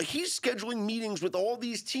 he's scheduling meetings with all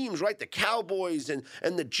these teams, right? The Cowboys and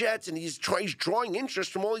the Jets, and he's drawing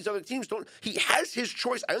interest from all these other teams. He has his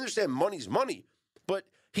choice. I understand money's money, but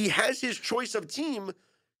he has his choice of team.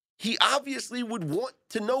 He obviously would want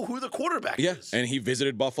to know who the quarterback is. And he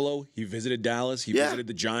visited Buffalo. He visited Dallas. He visited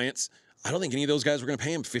the Giants. I don't think any of those guys were going to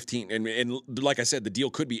pay him $15. And like I said, the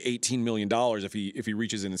deal could be $18 million if he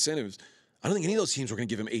reaches in incentives. I don't think any of those teams were going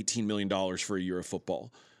to give him $18 million for a year of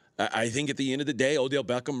football. I think at the end of the day, Odell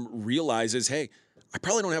Beckham realizes, hey, I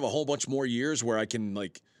probably don't have a whole bunch more years where I can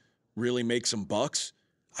really make some bucks.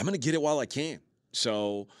 I'm going to get it while I can.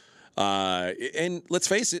 So, and let's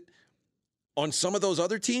face it, on some of those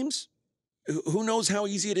other teams, who knows how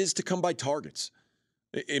easy it is to come by targets.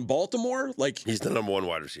 In Baltimore, he's the number one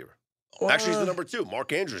wide receiver. Actually, he's the number two.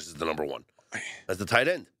 Mark Andrews is the number one. That's the tight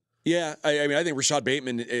end. Yeah, I mean, I think Rashad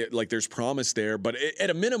Bateman, there's promise there, but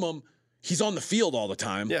at a minimum, he's on the field all the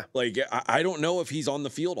time. Yeah. I don't know if he's on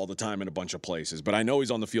the field all the time in a bunch of places, but I know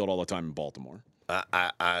he's on the field all the time in Baltimore.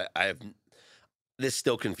 This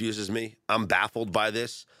still confuses me. I'm baffled by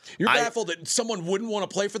this. You're baffled that someone wouldn't want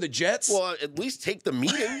to play for the Jets? Well, at least take the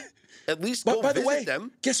meeting. At least go visit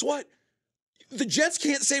them. Guess what? The Jets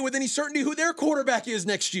can't say with any certainty who their quarterback is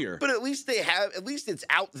next year. But at least it's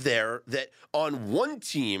out there that on one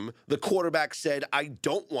team, the quarterback said, I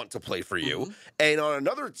don't want to play for you. Mm-hmm. And on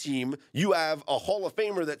another team, you have a Hall of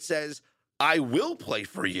Famer that says, I will play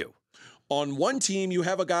for you. On one team, you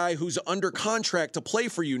have a guy who's under contract to play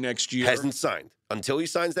for you next year. Hasn't signed. Until he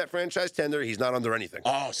signs that franchise tender, he's not under anything.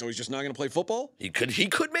 Oh, so he's just not going to play football? He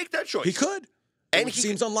could make that choice. He could. And it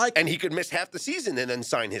seems unlikely. And he could miss half the season and then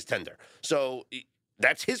sign his tender. So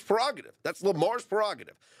that's his prerogative. That's Lamar's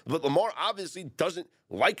prerogative. But Lamar obviously doesn't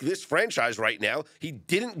like this franchise right now. He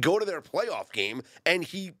didn't go to their playoff game, and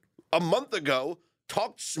he, a month ago,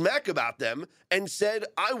 talked smack about them and said,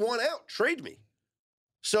 I want out. Trade me.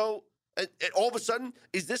 So all of a sudden,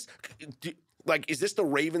 is this the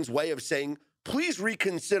Ravens' way of saying, please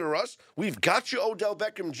reconsider us. We've got you, Odell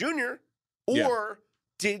Beckham Jr., or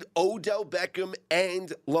did Odell Beckham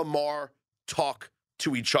and Lamar talk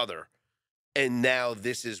to each other? And now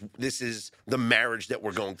this is the marriage that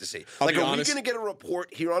we're going to see. Are we going to get a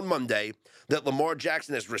report here on Monday that Lamar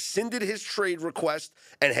Jackson has rescinded his trade request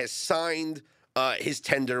and has signed his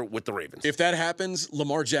tender with the Ravens? If that happens,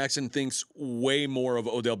 Lamar Jackson thinks way more of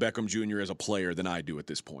Odell Beckham Jr. as a player than I do at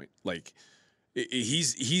this point.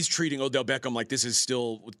 He's treating Odell Beckham like this is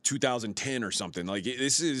still 2010 or something.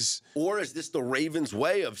 This is... Or is this the Ravens'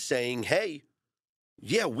 way of saying, hey,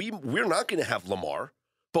 yeah, we're not going to have Lamar,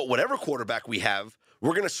 but whatever quarterback we have,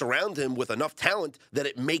 we're going to surround him with enough talent that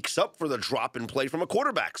it makes up for the drop in play from a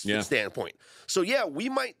quarterback's standpoint. So, yeah, we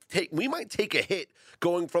might take a hit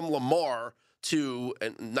going from Lamar to,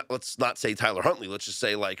 let's not say Tyler Huntley, let's just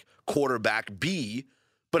say quarterback B.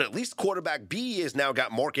 But at least quarterback B has now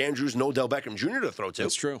got Mark Andrews and Odell Beckham Jr. to throw to.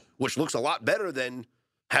 That's true. Which looks a lot better than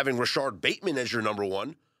having Rashard Bateman as your number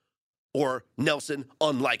one or Nelson,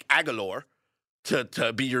 unlike Aguilar,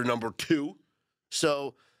 to be your number two.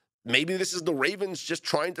 So maybe this is the Ravens just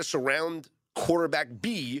trying to surround quarterback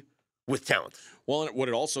B with talent. Well, and what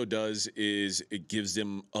it also does is it gives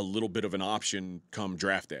them a little bit of an option come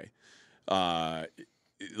draft day.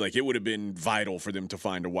 It would have been vital for them to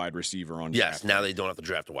find a wide receiver on draft. Yes, now they don't have to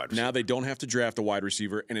draft a wide receiver. Now they don't have to draft a wide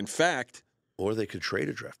receiver. And in fact... Or they could trade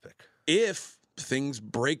a draft pick. If things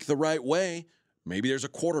break the right way, maybe there's a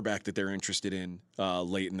quarterback that they're interested in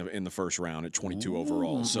late in the first round at 22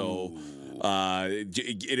 overall. So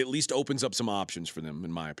It at least opens up some options for them,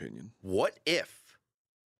 in my opinion. What if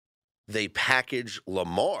they package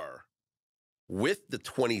Lamar with the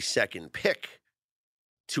 22nd pick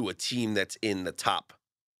to a team that's in the top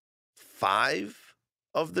 5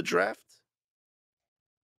 of the draft?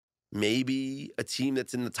 Maybe a team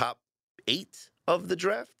that's in the top 8 of the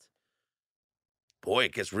draft? Boy,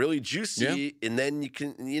 it gets really juicy. Yeah. And then you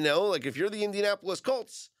can, like if you're the Indianapolis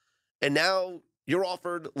Colts and now you're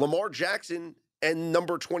offered Lamar Jackson and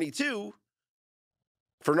number 22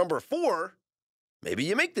 for number 4, maybe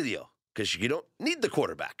you make the deal because you don't need the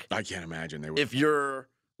quarterback. I can't imagine they would. If you're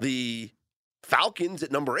the Falcons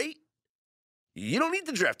at number 8, you don't need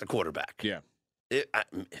to draft a quarterback. Yeah. I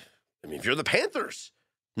mean, if you're the Panthers,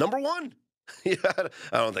 number 1. Yeah,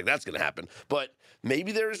 I don't think that's going to happen. But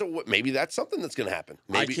maybe maybe that's something that's going to happen.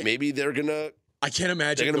 Maybe they're going to. I can't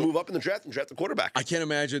imagine they're going to move up in the draft and draft the quarterback. I can't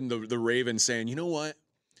imagine the Ravens saying, you know what?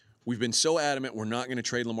 We've been so adamant we're not going to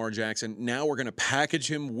trade Lamar Jackson. Now we're going to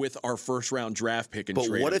package him with our first-round draft pick and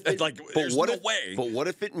trade him. There's no way. But what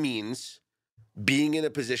if it means being in a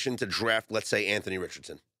position to draft, let's say, Anthony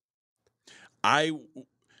Richardson? I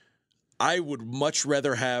would much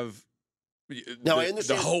rather have now, I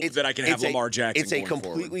understand the hope that I can have Lamar Jackson. It's a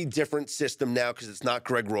completely different system now because it's not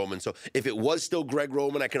Greg Roman. So if it was still Greg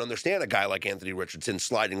Roman, I can understand a guy like Anthony Richardson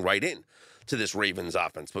sliding right in to this Ravens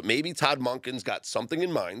offense. But maybe Todd Monken's got something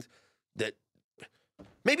in mind that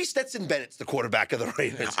maybe Stetson Bennett's the quarterback of the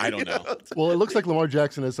Ravens. I don't know. Well, it looks like Lamar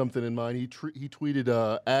Jackson has something in mind. He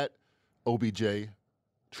tweeted at OBJ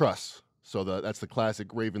trust. So that's the classic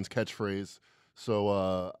Ravens catchphrase.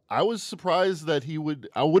 So I was surprised that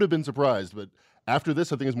I would have been surprised, but after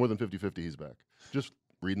this, I think it's more than 50-50 he's back. Just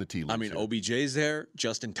reading the tea leaves. I mean, here. OBJ's there,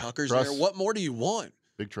 Justin Tucker's Trust. there. What more do you want?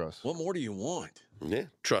 Big trust. What more do you want? Yeah,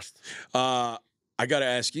 trust. I got to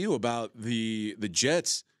ask you about the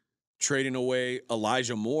Jets trading away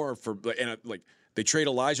Elijah Moore they trade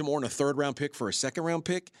Elijah Moore in a 3rd-round pick for a 2nd-round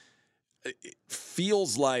pick. It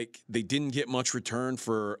feels like they didn't get much return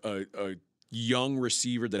for a young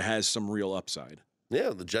receiver that has some real upside. Yeah,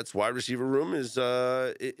 the Jets wide receiver room is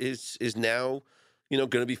now, going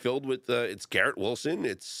to be filled with it's Garrett Wilson,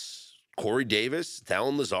 it's Corey Davis, it's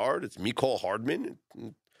Allen Lazard, it's Mecole Hardman.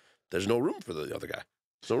 There's no room for the other guy.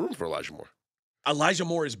 There's no room for Elijah Moore. Elijah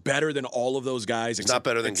Moore is better than all of those guys. It's not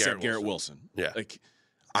better than Garrett Wilson. Yeah,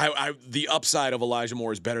 the upside of Elijah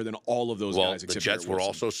Moore is better than all of those guys. The Jets were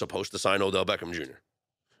also supposed to sign Odell Beckham Jr.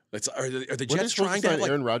 Are the Jets trying to have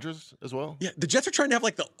Aaron Rodgers as well? Yeah, the Jets are trying to have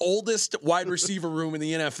the oldest wide receiver room in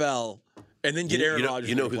the NFL, and then get Aaron Rodgers.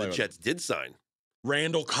 You know who the Jets did sign?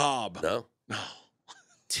 Randall Cobb. No.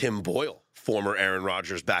 Tim Boyle, former Aaron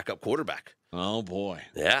Rodgers backup quarterback. Oh boy.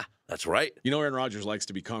 Yeah, that's right. Aaron Rodgers likes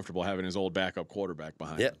to be comfortable having his old backup quarterback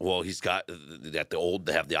behind him. Yeah, well, he's got they have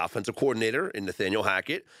the offensive coordinator in Nathaniel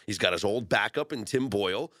Hackett. He's got his old backup in Tim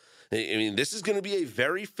Boyle. I mean, this is going to be a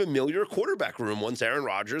very familiar quarterback room once Aaron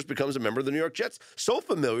Rodgers becomes a member of the New York Jets. So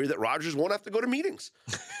familiar that Rodgers won't have to go to meetings.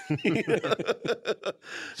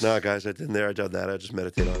 No, guys, I didn't there. I done that. I just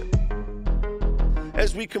meditate on it.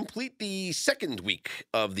 As we complete the 2nd week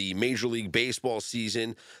of the Major League Baseball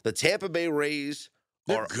season, the Tampa Bay Rays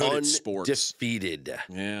are undefeated.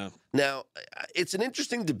 Yeah. Now, it's an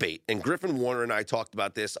interesting debate, and Griffin Warner and I talked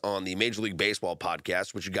about this on the Major League Baseball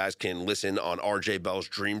podcast, which you guys can listen on RJ Bell's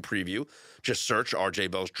Dream Preview. Just search RJ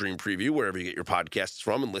Bell's Dream Preview wherever you get your podcasts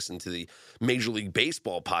from and listen to the Major League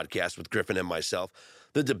Baseball podcast with Griffin and myself.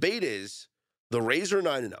 The debate is the Rays are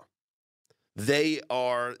 9-0. They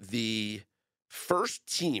are the first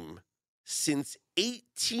team since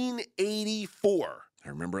 1884. I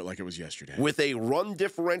remember it like it was yesterday. With a run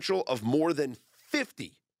differential of more than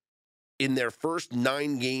 50 in their first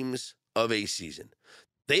 9 games of a season.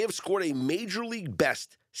 They have scored a Major League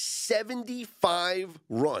best 75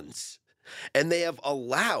 runs, and they have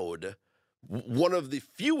allowed one of the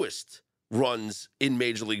fewest runs in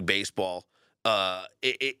Major League Baseball.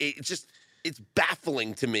 It's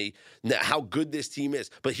baffling to me how good this team is.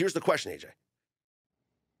 But here's the question, AJ.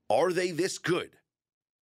 Are they this good?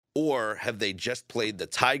 Or have they just played the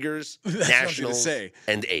Tigers, Nationals,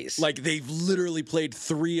 and A's? They've literally played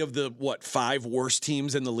 3 of the, 5 worst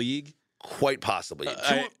teams in the league? Quite possibly.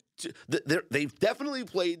 They've definitely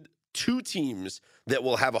played 2 teams that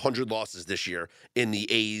will have 100 losses this year in the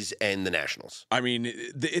A's and the Nationals. I mean,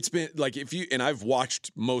 it's been and I've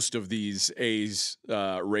watched most of these A's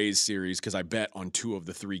Rays series because I bet on 2 of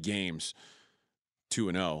the 3 games.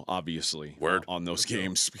 2-0, obviously. Word on those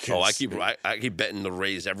games. Because, I keep betting the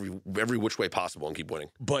Rays every which way possible and keep winning.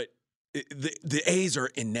 But the A's are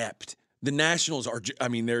inept. The Nationals are. I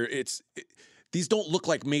mean, these don't look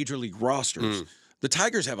like major league rosters. The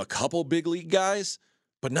Tigers have a couple big league guys,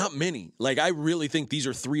 but not many. Like, I really think these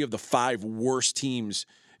are 3 of the 5 worst teams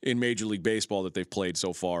in Major League Baseball that they've played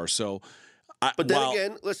so far. So, but then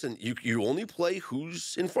again, listen, you only play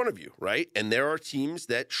who's in front of you, right? And there are teams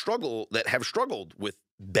that have struggled with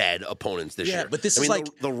bad opponents this year. Yeah, but this is like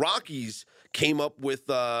the Rockies came up with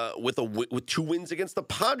 2 wins against the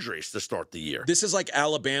Padres to start the year. This is like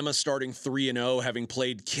Alabama starting 3-0, having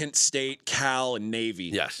played Kent State, Cal, and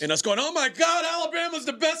Navy. Yes, and us going, "Oh my God, Alabama's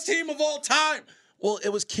the best team of all time." Well, it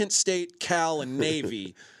was Kent State, Cal, and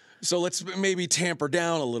Navy. So let's maybe tamper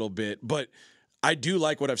down a little bit, but I do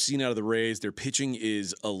like what I've seen out of the Rays. Their pitching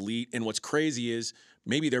is elite, and what's crazy is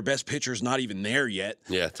maybe their best pitcher's not even there yet.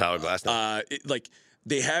 Yeah, Tyler Glasnow.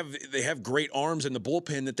 They have great arms in the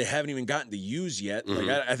bullpen that they haven't even gotten to use yet. Mm-hmm.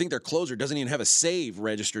 Like I think their closer doesn't even have a save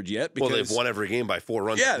registered yet. Because, well, they've won every game by 4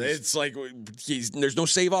 runs. Yeah, it's like there's no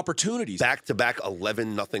save opportunities. Back-to-back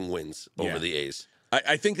 11-0 wins over the A's.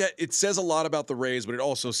 I think that it says a lot about the Rays, but it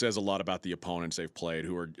also says a lot about the opponents they've played,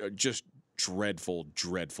 who are just dreadful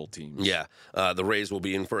teams. Yeah, the Rays will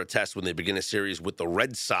be in for a test when they begin a series with the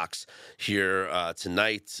Red Sox here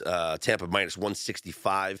tonight. Tampa minus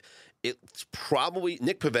 165. It's probably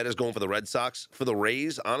Nick Pavetta's going for the Red Sox. For the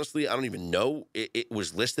Rays, honestly, I don't even know. It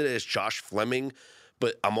was listed as Josh Fleming,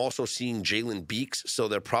 but I'm also seeing Jalen Beeks, so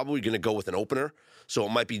they're probably going to go with an opener. So it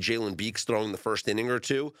might be Jalen Beeks throwing the first inning or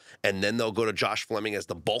two, and then they'll go to Josh Fleming as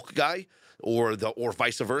the bulk guy, or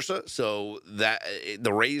vice versa. So that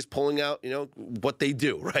the Rays pulling out, what they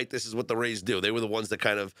do, right? This is what the Rays do. They were the ones that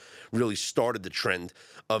kind of really started the trend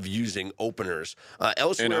of using openers.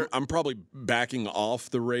 Elsewhere, and I'm probably backing off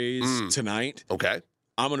the Rays tonight. Okay.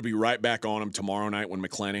 I'm going to be right back on them tomorrow night when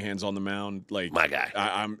McClanahan's on the mound. Like my guy.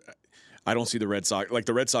 I don't see the Red Sox. Like,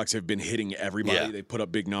 the Red Sox have been hitting everybody. Yeah. They put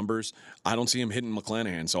up big numbers. I don't see him hitting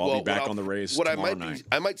McClanahan, so I'll be back on the Rays tomorrow night.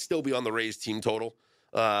 I might still be on the Rays team total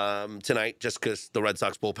tonight just because the Red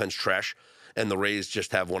Sox bullpen's trash, and the Rays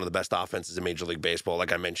just have one of the best offenses in Major League Baseball.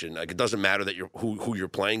 Like I mentioned, like it doesn't matter that who you're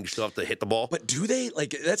playing. You still have to hit the ball. But do they?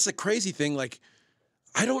 Like, that's the crazy thing. Like,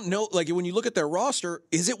 I don't know. Like, when you look at their roster,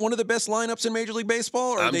 is it one of the best lineups in Major League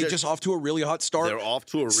Baseball, or are they just off to a really hot start? They're off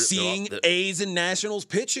to seeing A's and Nationals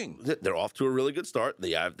pitching. They're off to a really good start.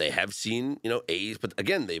 They have seen A's, but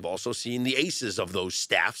again, they've also seen the aces of those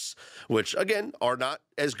staffs, which again are not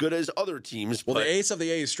as good as other teams. Well, the ace of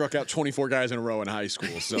the A's struck out 24 guys in a row in high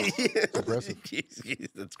school, so impressive.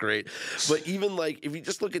 That's great. But even like if you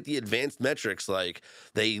just look at the advanced metrics, like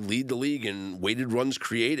they lead the league in weighted runs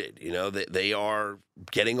created. They are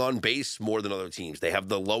getting on base more than other teams. They have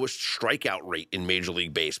the lowest strikeout rate in Major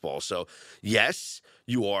League Baseball. So, yes,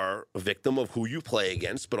 you are a victim of who you play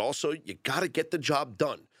against, but also you got to get the job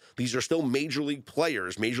done. These are still Major League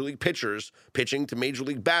players, Major League pitchers pitching to Major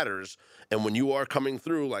League batters. And when you are coming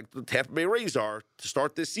through like the Tampa Bay Rays are to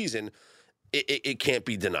start this season, it can't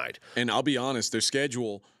be denied. And I'll be honest, their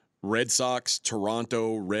schedule, Red Sox,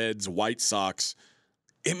 Toronto, Reds, White Sox,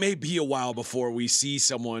 it may be a while before we see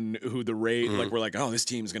someone who the Rays, like we're like, oh, this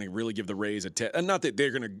team's going to really give the Rays a test. And not that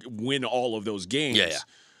they're going to win all of those games,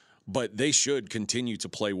 but they should continue to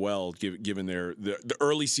play well given the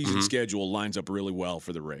early season schedule lines up really well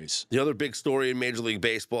for the Rays. The other big story in Major League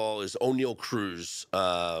Baseball is O'Neal Cruz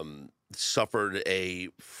suffered a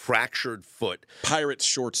fractured foot. Pirates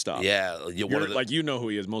shortstop. Yeah. You know who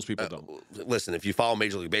he is. Most people don't. Listen, if you follow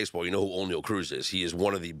Major League Baseball, you know who O'Neal Cruz is. He is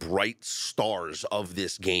one of the bright stars of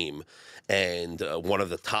this game and one of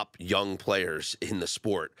the top young players in the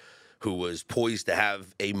sport who was poised to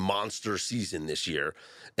have a monster season this year.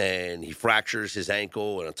 And he fractures his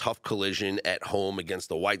ankle in a tough collision at home against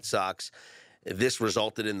the White Sox. This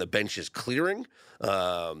resulted in the benches clearing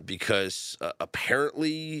because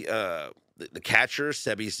apparently the catcher,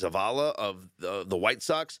 Sebi Zavala of the White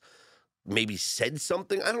Sox, maybe said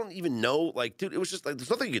something. I don't even know. Like, dude, it was just like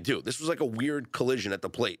there's nothing you could do. This was like a weird collision at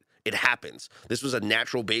the plate. It happens. This was a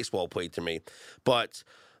natural baseball play to me. But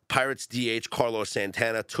Pirates DH Carlos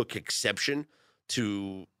Santana took exception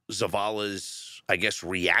to Zavala's, I guess,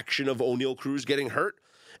 reaction of O'Neal Cruz getting hurt.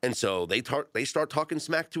 And so they start talking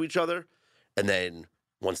smack to each other. And then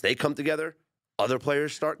once they come together, other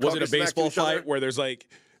players start talking smack to each other. Was it a baseball fight where there's like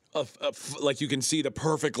like you can see the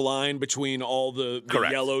perfect line between all the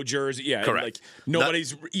yellow jersey? Yeah, correct. Like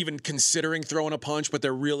nobody's even considering throwing a punch, but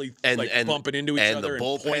they're really bumping into each other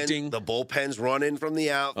and pointing. The bullpen's running from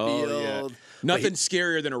the outfield. Oh, yeah. Nothing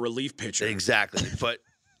scarier than a relief pitcher. Exactly. But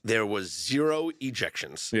there was 0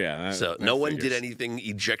 ejections. Yeah. So no one did anything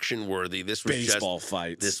ejection worthy. This was baseball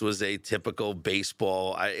fights. This was a typical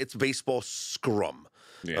baseball. It's baseball scrum.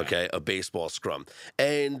 Yeah. Okay, a baseball scrum.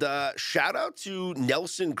 And shout out to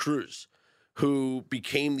Nelson Cruz, who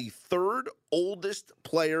became the third oldest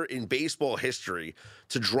player in baseball history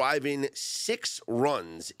to drive in 6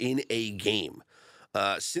 runs in a game.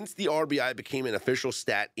 Since the RBI became an official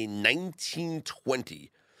stat in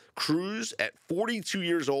 1920, Cruz, at 42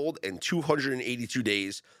 years old and 282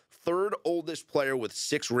 days, third oldest player with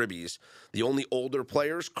 6 ribbies. The only older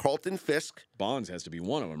players, Carlton Fisk. Bonds has to be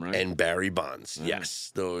one of them, right? And Barry Bonds.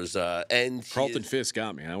 Yes. Those and Carlton Fisk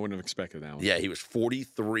got me. I wouldn't have expected that one. Yeah, he was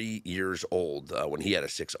 43 years old when he had a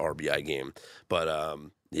 6 RBI game. But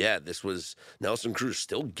this was Nelson Cruz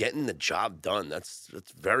still getting the job done. That's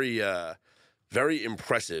very very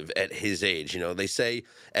impressive at his age. You know, they say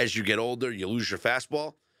as you get older, you lose your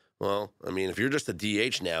fastball. Well, I mean, if you're just a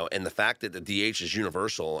DH now, and the fact that the DH is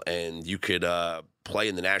universal and you could play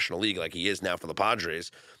in the National League like he is now for the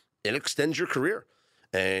Padres, it extends your career.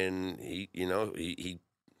 And he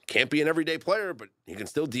can't be an everyday player, but he can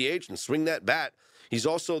still DH and swing that bat. He's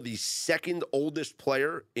also the second oldest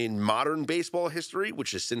player in modern baseball history,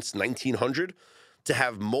 which is since 1900, to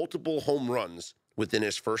have multiple home runs within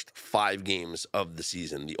his first 5 games of the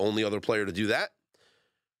season. The only other player to do that,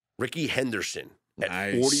 Ricky Henderson.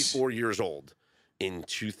 At 44 years old in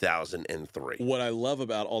 2003. What I love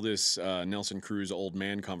about all this Nelson Cruz old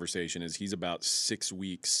man conversation is he's about 6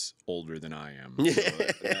 weeks older than I am. So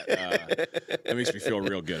that makes me feel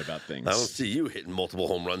real good about things. I don't see you hitting multiple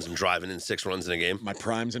home runs and driving in 6 runs in a game. My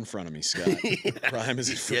prime's in front of me, Scott. Prime is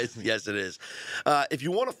in front of me. Yes, it is. If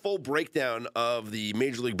you want a full breakdown of the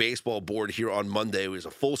Major League Baseball board here on Monday, it was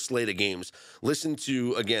a full slate of games. Listen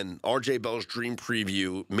to, again, RJ Bell's Dream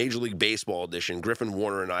Preview, Major League Baseball edition. Griffin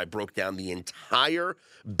Warner and I broke down the entire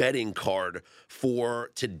betting card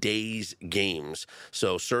for today's games.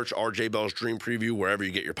 So search RJ Bell's Dream Preview wherever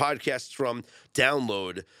you get your podcasts from.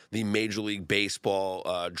 Download the Major League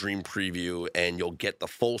Baseball Dream Preview, and you'll get the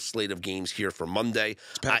full slate of games here for Monday.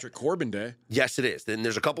 It's Patrick Corbin Day. Yes, it is. Then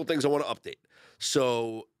there's a couple things I want to update.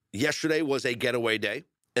 So yesterday was a getaway day,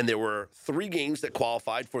 and there were 3 games that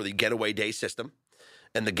qualified for the getaway day system.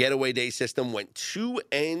 And the getaway day system went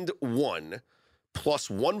 2-1 plus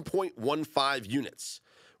 1.15 units,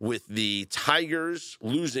 with the Tigers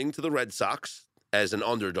losing to the Red Sox as an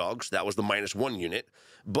underdog. So that was the -1 unit.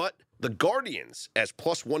 But the Guardians, as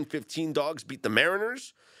plus 115 dogs, beat the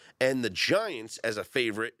Mariners, and the Giants, as a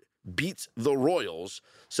favorite, beat the Royals.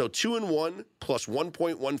 So 2-1 plus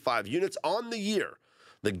 1.15 units on the year.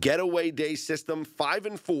 The getaway day system,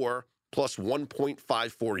 5-4 plus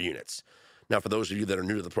 1.54 units. Now, for those of you that are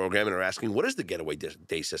new to the program and are asking, what is the getaway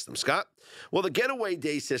day system, Scott? Well, the getaway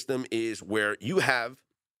day system is where you have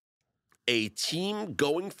a team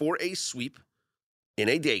going for a sweep in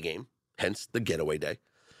a day game, hence the getaway day,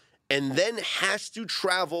 and then has to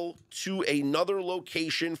travel to another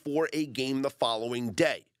location for a game the following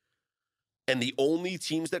day. And the only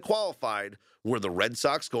teams that qualified were the Red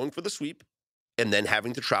Sox going for the sweep and then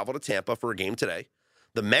having to travel to Tampa for a game today,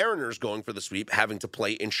 the Mariners going for the sweep, having to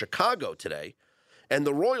play in Chicago today, and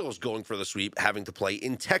the Royals going for the sweep, having to play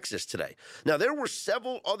in Texas today. Now, there were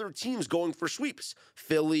several other teams going for sweeps.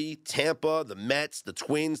 Philly, Tampa, the Mets, the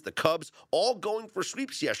Twins, the Cubs, all going for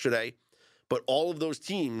sweeps yesterday, but all of those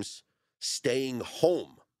teams staying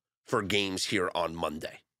home for games here on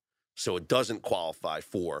Monday. So it doesn't qualify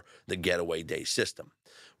for the getaway day system.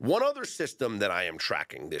 One other system that I am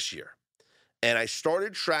tracking this year, and I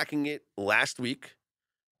started tracking it last week,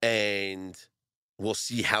 and we'll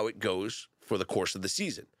see how it goes for the course of the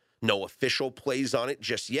season. No official plays on it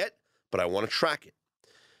just yet, but I want to track it.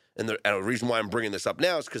 And the reason why I'm bringing this up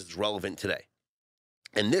now is because it's relevant today.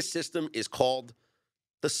 And this system is called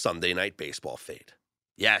the Sunday Night Baseball Fade.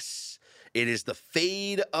 Yes, it is the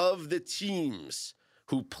fade of the teams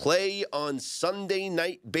who play on Sunday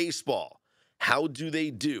Night Baseball. How do they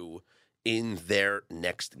do in their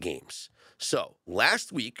next games? So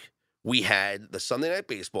last week, we had the Sunday Night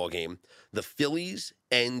Baseball game, the Phillies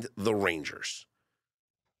and the Rangers.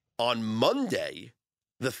 On Monday,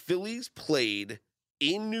 the Phillies played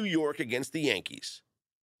in New York against the Yankees.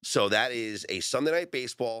 So that is a Sunday Night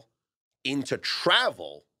Baseball into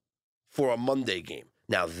travel for a Monday game.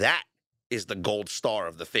 Now that is the gold star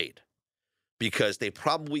of the fade, because they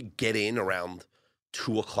probably get in around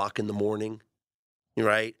 2 o'clock in the morning.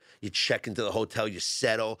 Right? You check into the hotel, you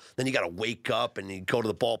settle, then you got to wake up and you go to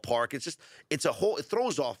the ballpark. It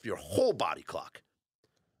throws off your whole body clock.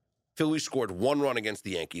 Phillies scored 1 run against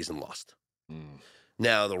the Yankees and lost.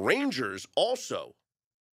 Now, the Rangers also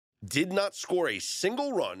did not score a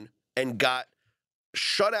single run and got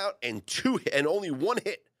shut out and only 1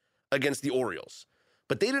 hit against the Orioles.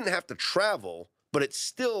 But they didn't have to travel, but it's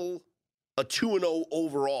still a 2-0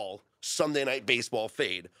 overall Sunday Night Baseball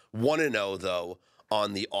fade. 1-0, though,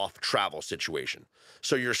 on the off-travel situation.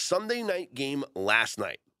 So your Sunday night game last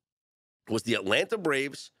night was the Atlanta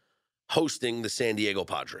Braves hosting the San Diego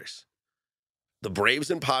Padres. The Braves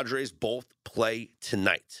and Padres both play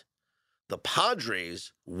tonight. The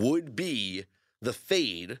Padres would be the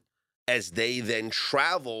fade as they then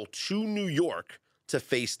travel to New York to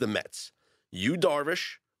face the Mets. Yu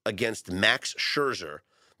Darvish against Max Scherzer.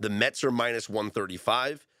 The Mets are minus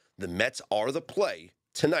 135. The Mets are the play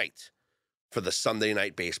tonight for the Sunday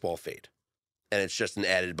night baseball fade. And it's just an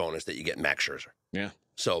added bonus that you get Max Scherzer. Yeah.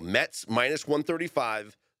 So Mets minus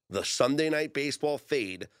 135, the Sunday night baseball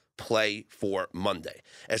fade play for Monday.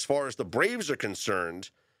 As far as the Braves are concerned,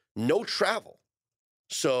 no travel.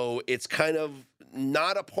 So it's kind of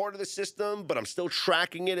not a part of the system, but I'm still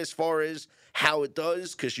tracking it as far as how it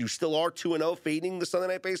does because you still are 2-0 fading the Sunday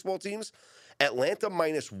night baseball teams. Atlanta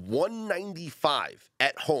minus 195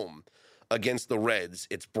 at home against the Reds.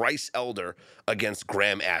 It's Bryce Elder against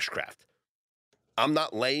Graham Ashcraft. I'm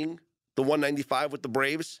not laying the 195 with the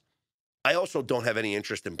Braves. I also don't have any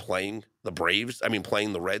interest in playing the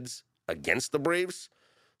Reds against the Braves.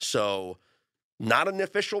 So not an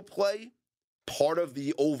official play, part of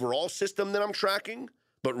the overall system that I'm tracking,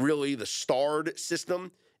 but really the starred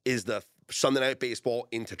system is the Sunday night baseball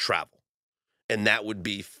into travel. And that would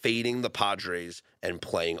be fading the Padres and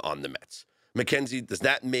playing on the Mets. Mackenzie, does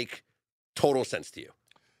that make total sense to you?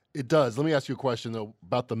 It does. Let me ask you a question, though,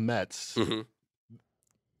 about the Mets. Mm-hmm.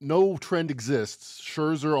 No trend exists.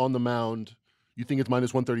 Scherzer on the mound. You think it's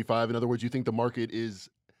minus 135? In other words, you think the market is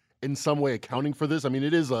in some way accounting for this? I mean,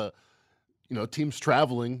 it is teams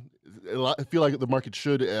traveling. I feel like the market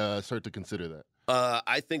should start to consider that.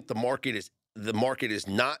 I think the market is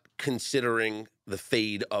not considering the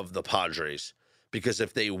fade of the Padres because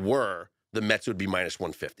if they were, the Mets would be minus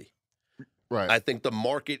 150. Right. I think the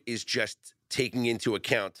market is just taking into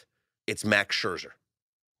account it's Max Scherzer.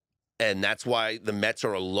 And that's why the Mets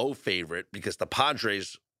are a low favorite because the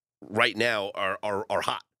Padres right now are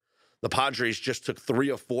hot. The Padres just took 3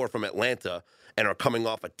 of 4 from Atlanta and are coming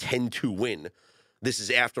off a 10-2 win. This is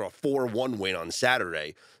after a 4-1 win on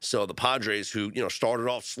Saturday. So the Padres, who started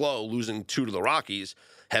off slow, losing 2 to the Rockies,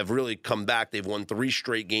 have really come back. They've won 3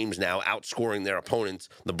 straight games now, outscoring their opponents,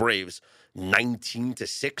 the Braves,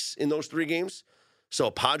 19-6 in those 3 games. So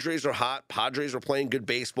Padres are hot. Padres are playing good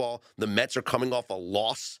baseball. The Mets are coming off a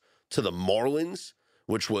loss to the Marlins,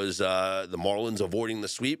 which was the Marlins avoiding the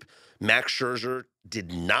sweep. Max Scherzer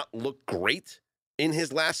did not look great in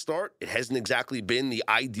his last start. It hasn't exactly been the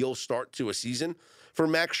ideal start to a season for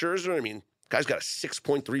Max Scherzer. I mean, guy's got a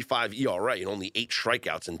 6.35 ERA and only 8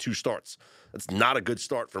 strikeouts in 2 starts. That's not a good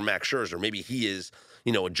start for Max Scherzer. Maybe he is,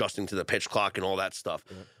 adjusting to the pitch clock and all that stuff.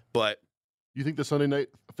 Yeah. But you think the Sunday night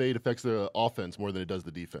fade affects the offense more than it does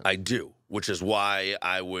the defense? I do, which is why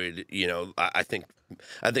I would, I think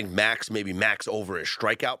Max over his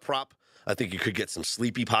strikeout prop. I think you could get some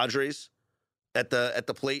sleepy Padres at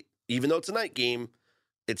the plate. Even though it's a night game,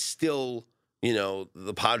 it's still,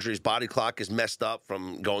 the Padres' body clock is messed up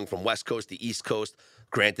from going from West Coast to East Coast.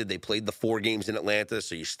 Granted, they played the 4 games in Atlanta,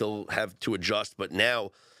 so you still have to adjust. But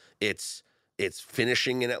now it's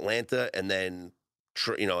finishing in Atlanta and then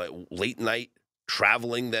at late night,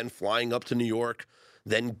 traveling, then flying up to New York,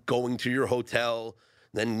 then going to your hotel,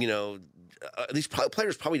 then, these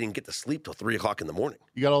players probably didn't get to sleep till 3 o'clock in the morning.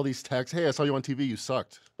 You got all these texts. Hey, I saw you on TV. You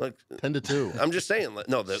sucked. 10-2. I'm just saying.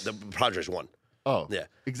 No, the Padres won. Oh, yeah.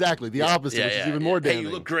 Exactly. The opposite, which is even more damning. Hey, you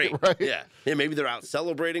look great. Right? Yeah. Maybe they're out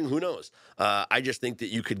celebrating. Who knows? I just think that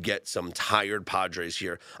you could get some tired Padres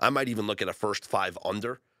here. I might even look at a first 5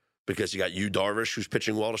 under. Because you got Yu Darvish, who's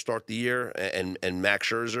pitching well to start the year, and Max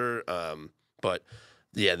Scherzer. But,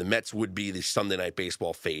 yeah, the Mets would be the Sunday night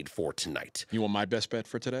baseball fade for tonight. You want my best bet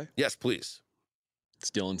for today? Yes, please.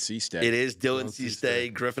 It's Dylan Cease Day. It is Dylan Cease Day.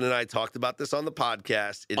 Griffin and I talked about this on the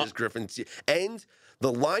podcast. It is Griffin Cease. And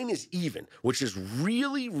the line is even, which is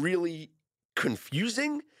really, really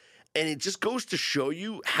confusing. And it just goes to show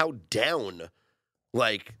you how down,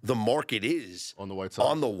 the market is on the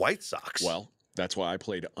White Sox. Well, that's why I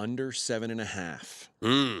played under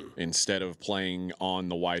 7.5 instead of playing on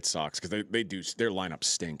the White Sox because their lineup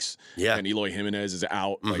stinks. Yeah, and Eloy Jimenez is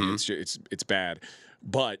out. Mm-hmm. It's bad.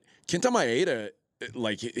 But Kenta Maeda,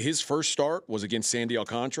 his first start was against Sandy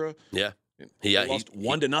Alcantara. Yeah, he lost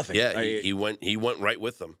 1-0. Yeah, he went right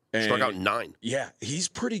with them. Struck out 9. Yeah, he's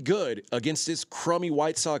pretty good against this crummy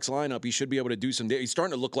White Sox lineup. He should be able to do some. He's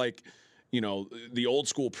starting to look like the old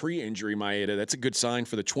school pre-injury Maeda. That's a good sign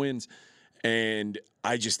for the Twins. And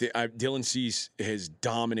Dylan Cease has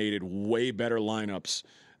dominated way better lineups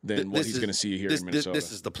than what he's going to see here in Minnesota.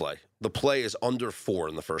 This is the play. The play is under 4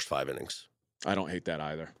 in the first 5 innings. I don't hate that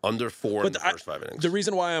either. Under 4 in the first 5 innings. The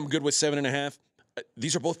reason why I'm good with 7.5,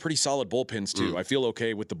 these are both pretty solid bullpens too. I feel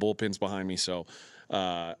okay with the bullpens behind me, so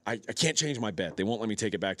I can't change my bet. They won't let me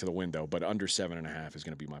take it back to the window, but under 7.5 is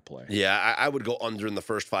going to be my play. Yeah, I would go under in the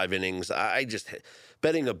first 5 innings.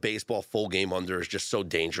 Betting a baseball full game under is just so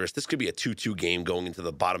dangerous. This could be a 2-2 game going into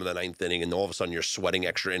the bottom of the 9th inning, and all of a sudden you're sweating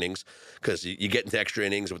extra innings because you get into extra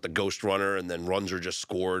innings with the ghost runner, and then runs are just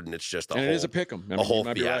scored, and it's just it is a pick 'em. a whole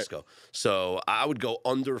fiasco. Right. So I would go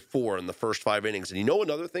under 4 in the first 5 innings. And you know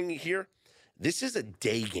another thing here? This is a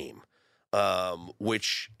day game,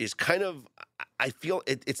 which is kind of, I feel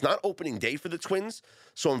it's not opening day for the Twins.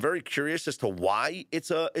 So I'm very curious as to why it's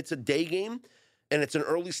a day game and it's an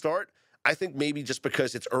early start. I think maybe just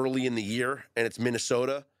because it's early in the year and it's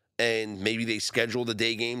Minnesota, and maybe they schedule the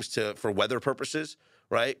day games for weather purposes,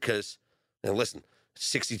 right? Because, listen,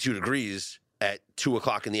 62 degrees at 2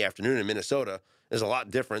 o'clock in the afternoon in Minnesota is a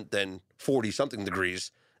lot different than 40-something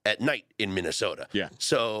degrees at night in Minnesota. Yeah.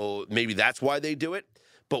 So maybe that's why they do it.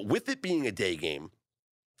 But with it being a day game,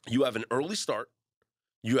 you have an early start.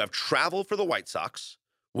 You have travel for the White Sox,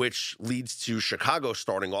 which leads to Chicago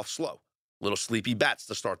starting off slow. Little sleepy bats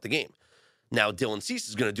to start the game. Now, Dylan Cease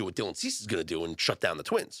is going to do what Dylan Cease is going to do and shut down the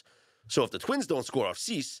Twins. So if the Twins don't score off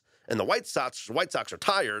Cease and the White Sox are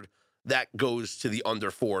tired, that goes to the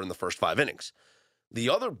under 4 in the first 5 innings. The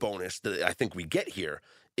other bonus that I think we get here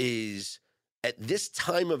is at this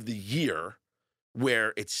time of the year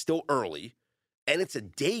where it's still early and it's a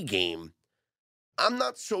day game, I'm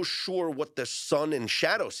not so sure what the sun and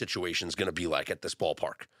shadow situation is going to be like at this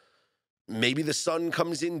ballpark. Maybe the sun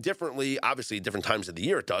comes in differently. Obviously, different times of the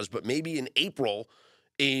year it does, but maybe in April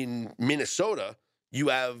in Minnesota, you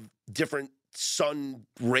have different sun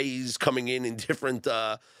rays coming in different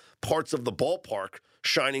parts of the ballpark,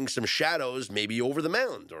 shining some shadows maybe over the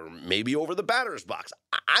mound or maybe over the batter's box.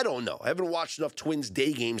 I don't know. I haven't watched enough Twins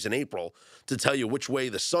day games in April to tell you which way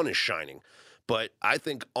the sun is shining. But I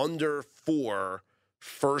think under 4,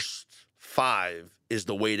 first 5 is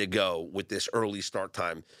the way to go with this early start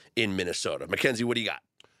time in Minnesota. Mackenzie, what do you got?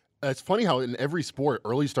 It's funny how in every sport,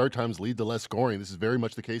 early start times lead to less scoring. This is very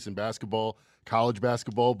much the case in basketball, college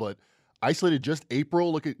basketball, but isolated just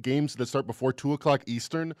April, look at games that start before 2 o'clock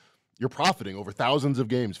Eastern, you're profiting over thousands of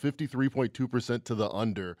games, 53.2% to the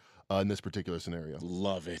under in this particular scenario.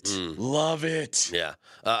 Love it. Love it. Yeah.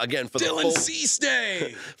 Again, for Dylan Cease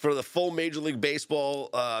Day. For the full Major League Baseball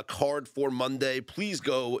card for Monday, please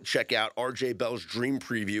go check out RJ Bell's Dream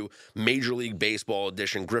Preview, Major League Baseball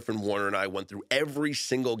edition. Griffin Warner and I went through every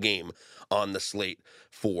single game on the slate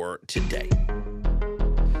for today.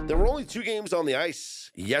 There were only 2 games on the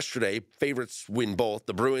ice yesterday. Favorites win both.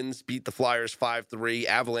 The Bruins beat the Flyers 5-3,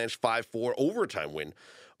 Avalanche 5-4, overtime win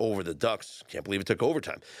over the Ducks. Can't believe it took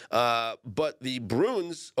overtime. But the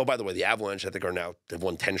Bruins, oh, by the way, the Avalanche, I think, they've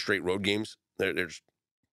won 10 straight road games. They're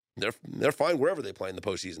fine wherever they play in the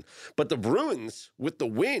postseason. But the Bruins, with the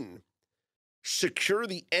win, secure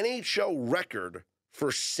the NHL record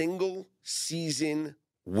for single season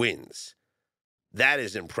wins. That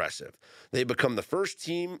is impressive. They become the first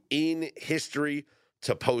team in history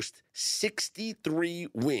to post 63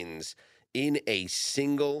 wins in a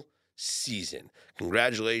single season.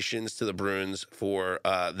 Congratulations to the Bruins for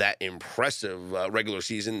that impressive regular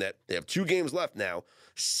season. That they have 2 games left now.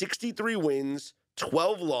 63 wins,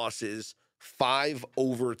 12 losses, 5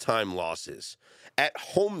 overtime losses. At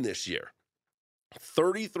home this year,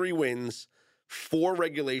 33 wins, 4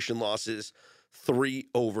 regulation losses, 3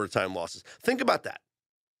 overtime losses. Think about that.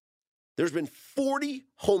 There's been 40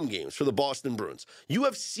 home games for the Boston Bruins. You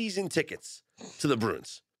have season tickets to the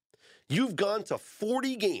Bruins. You've gone to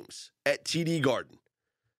 40 games at TD Garden.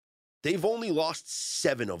 They've only lost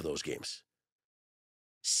 7 of those games.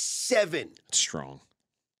 7. Strong.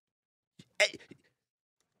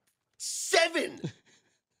 7.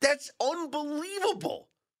 That's unbelievable.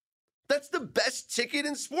 That's the best ticket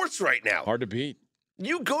in sports right now. Hard to beat.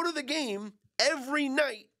 You go to the game every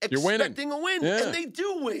night expecting a win, and they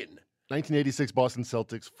do win. 1986 Boston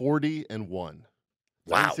Celtics, 40-1.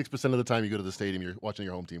 Wow. 96% of the time you go to the stadium, you're watching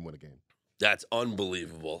your home team win a game. That's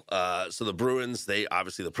unbelievable. So the Bruins, they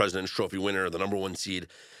obviously the President's Trophy winner, the number 1 seed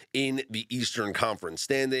in the Eastern Conference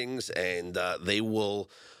standings, and they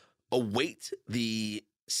will await the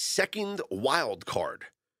second wild card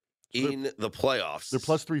in the playoffs. They're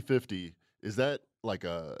plus 350. Is that like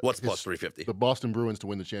a... What's plus 350? The Boston Bruins to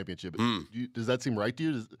win the championship. Does that seem right to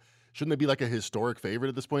you? Shouldn't they be like a historic favorite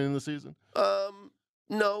at this point in the season?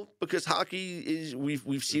 No, because hockey is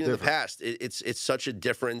we've seen in the past. It's such a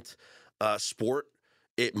different sport.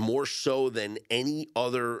 It more so than any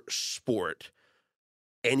other sport,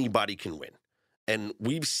 anybody can win. And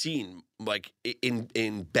we've seen, like,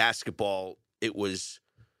 in basketball, it was,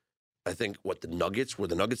 I think, the Nuggets? Were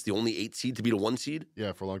the Nuggets the only 8 seed to beat a 1 seed?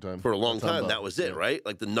 Yeah, for a long time. For a long time, Mutombo. that was it, Yeah. right?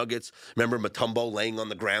 Like the Nuggets, remember Mutombo laying on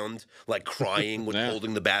the ground, like crying when Yeah.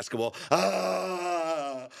 holding the basketball?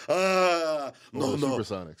 No, Or the no.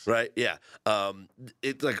 Supersonics. Right? Yeah.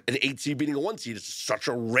 It's like an 8 seed beating a 1 seed is such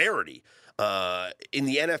a rarity. In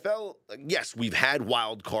the NFL, yes, we've had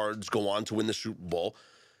wild cards go on to win the Super Bowl.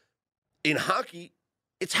 In hockey,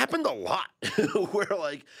 it's happened a lot where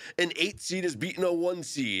like an 8 seed has beaten a 1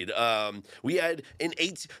 seed. We had an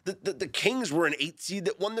 8. The Kings were an 8 seed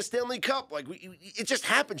that won the Stanley Cup. Like it just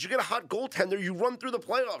happens. You get a hot goaltender, you run through the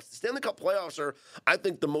playoffs. The Stanley Cup playoffs are, I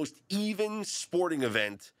think, the most even sporting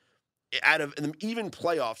event out of even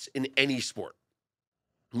playoffs in any sport.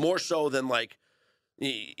 More so than like,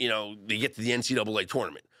 you know, they get to the NCAA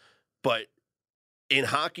tournament. But in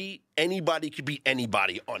hockey, anybody could beat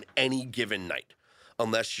anybody on any given night.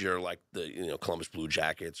 Unless you're like the Columbus Blue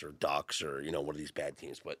Jackets or Ducks or one of these bad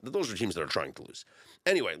teams, but those are teams that are trying to lose.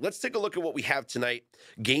 Anyway, let's take a look at what we have tonight.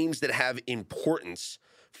 Games that have importance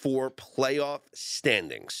for playoff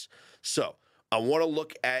standings. So I want to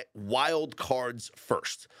look at wild cards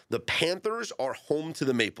first. The Panthers are home to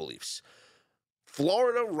the Maple Leafs.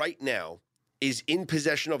 Florida right now is in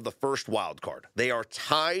possession of the first wild card. They are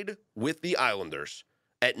tied with the Islanders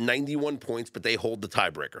at 91 points, but they hold the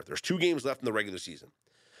tiebreaker. There's 2 games left in the regular season.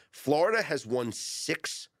 Florida has won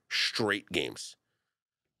 6 straight games.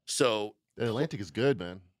 So The Atlantic is good,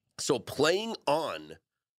 man. So playing on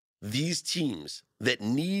these teams that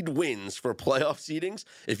need wins for playoff seedings,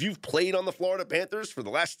 if you've played on the Florida Panthers for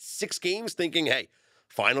the last 6 games thinking, hey,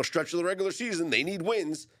 final stretch of the regular season, they need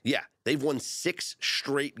wins. Yeah, they've won 6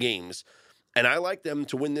 straight games. And I like them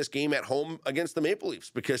to win this game at home against the Maple Leafs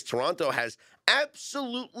because Toronto has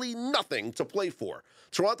absolutely nothing to play for.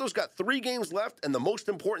 Toronto's got 3 games left, and the most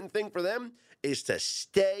important thing for them is to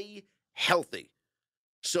stay healthy.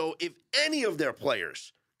 So if any of their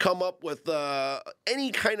players come up with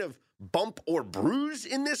any kind of bump or bruise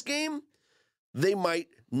in this game, they might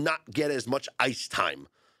not get as much ice time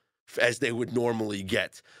as they would normally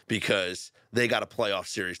get because they got a playoff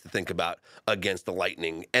series to think about against the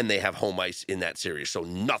Lightning, and they have home ice in that series, so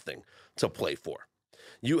nothing to play for.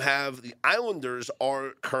 You have the Islanders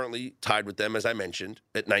are currently tied with them, as I mentioned,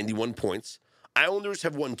 at 91 points. Islanders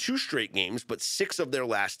have won 2 straight games, but 6 of their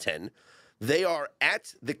last 10. They are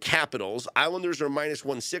at the Capitals. Islanders are minus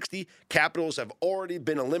 160. Capitals have already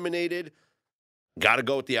been eliminated. Got to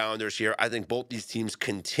go with the Islanders here. I think both these teams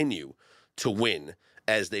continue to win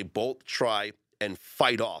as they both try and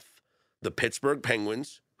fight off the Pittsburgh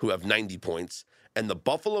Penguins, who have 90 points, and the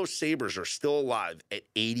Buffalo Sabres are still alive at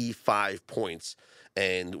 85 points.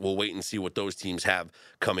 And we'll wait and see what those teams have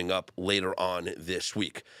coming up later on this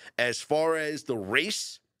week. As far as the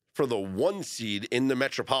race for the 1 seed in the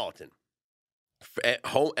Metropolitan, at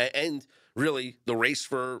home, and really the race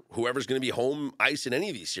for whoever's going to be home ice in any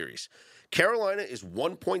of these series, Carolina is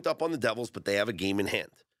 1 point up on the Devils, but they have a game in hand.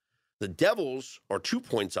 The Devils are 2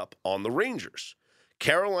 points up on the Rangers.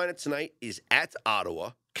 Carolina tonight is at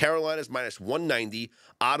Ottawa. Carolina's minus 190.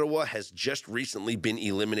 Ottawa has just recently been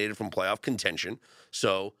eliminated from playoff contention.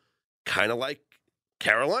 So kind of like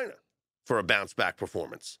Carolina for a bounce-back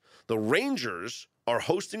performance. The Rangers are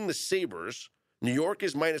hosting the Sabres. New York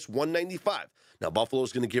is minus 195. Now,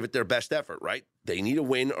 Buffalo's going to give it their best effort, right? They need a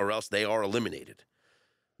win or else they are eliminated.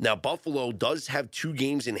 Now, Buffalo does have 2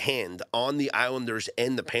 games in hand on the Islanders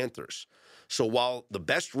and the Panthers. So while the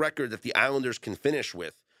best record that the Islanders can finish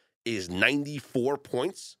with is 95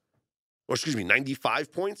 points,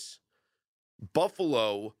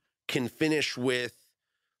 Buffalo can finish with,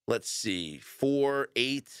 4,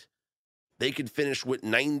 8. They could finish with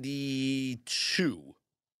 92.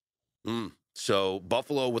 So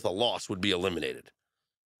Buffalo with a loss would be eliminated.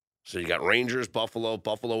 So you got Rangers, Buffalo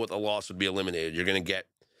with a loss would be eliminated. You're going to get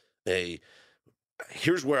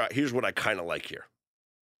here's what I kind of like here.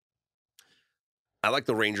 I like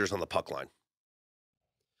the Rangers on the puck line.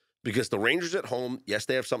 Because the Rangers at home, yes,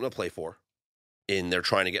 they have something to play for, and they're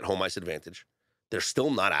trying to get home ice advantage. They're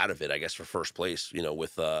still not out of it, I guess, for first place.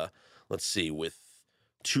 With with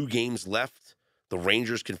 2 games left, the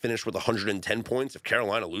Rangers can finish with 110 points. If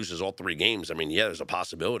Carolina loses all 3 games, I mean, yeah, there's a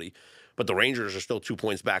possibility. But the Rangers are still 2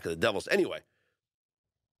 points back of the Devils. Anyway,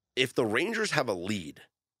 if the Rangers have a lead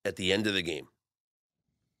at the end of the game,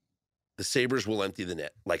 the Sabres will empty the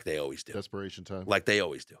net like they always do. Desperation time. Like they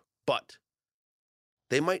always do. But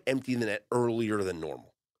they might empty the net earlier than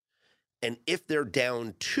normal. And if they're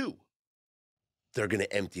down 2, they're going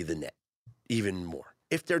to empty the net even more.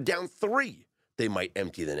 If they're down 3, they might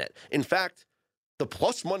empty the net. In fact, the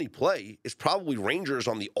plus money play is probably Rangers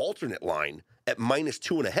on the alternate line at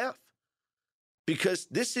 -2.5, because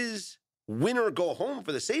this is win or go home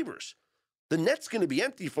for the Sabres. The net's going to be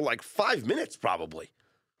empty for like 5 minutes probably.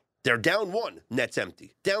 They're down 1, net's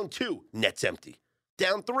empty. Down 2, net's empty.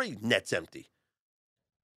 Down 3, net's empty.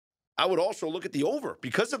 I would also look at the over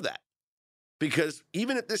because of that. Because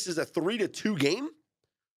even if this is a 3-2 game,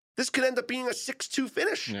 this could end up being a 6-2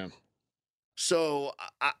 finish. Yeah. So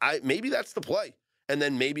I maybe that's the play. And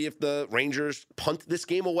then maybe if the Rangers punt this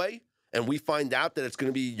game away and we find out that it's going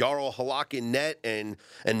to be Jarl Halak in net and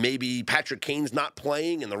maybe Patrick Kane's not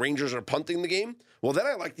playing and the Rangers are punting the game, well, then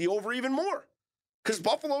I like the over even more because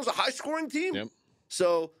Buffalo's a high-scoring team. Yep.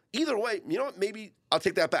 So either way, you know what? Maybe I'll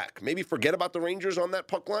take that back. Maybe forget about the Rangers on that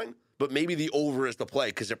puck line, but maybe the over is the play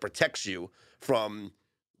because it protects you from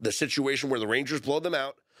the situation where the Rangers blow them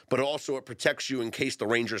out, but also it protects you in case the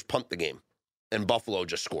Rangers punt the game and Buffalo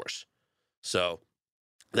just scores. So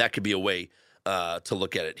that could be a way to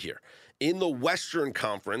look at it here. In the Western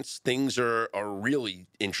Conference, things are really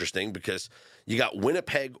interesting because you got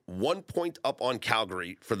Winnipeg 1 point up on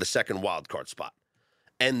Calgary for the second wildcard spot,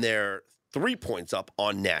 and they're 3 points up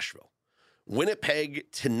on Nashville. Winnipeg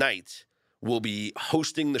tonight will be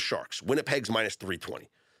hosting the Sharks. Winnipeg's -320.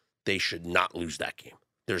 They should not lose that game.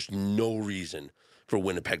 There's no reason for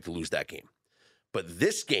Winnipeg to lose that game. But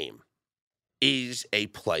this game is a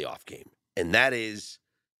playoff game, and that is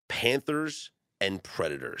Panthers and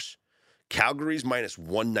Predators. Calgary's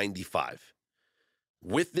 -195.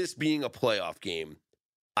 With this being a playoff game,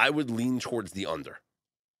 I would lean towards the under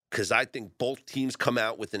because I think both teams come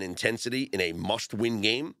out with an intensity in a must-win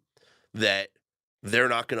game that they're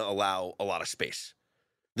not going to allow a lot of space.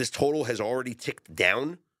 This total has already ticked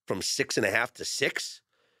down from 6.5 to 6,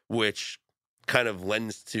 which kind of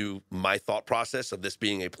lends to my thought process of this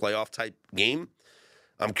being a playoff type game.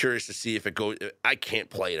 I'm curious to see if it goes. I can't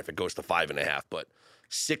play it if it goes to 5.5, but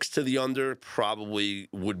 6 to the under probably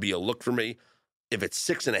would be a look for me. If it's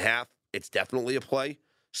 6.5, it's definitely a play.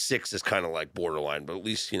 6 is kind of like borderline, but at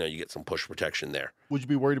least, you get some push protection there. Would you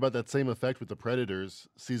be worried about that same effect with the Predators,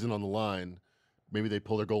 season on the line? Maybe they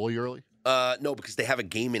pull their goalie early? No, because they have a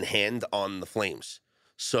game in hand on the Flames.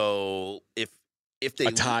 So if they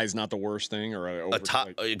a tie is not the worst thing, or a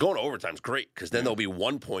tie, going to overtime is great because then they'll be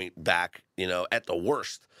 1 point back. At the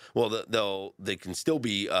worst. Well, they can still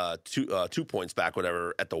be 2 points back,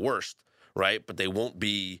 whatever, at the worst, right? But they won't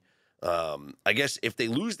be. I guess if they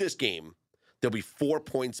lose this game, they'll be 4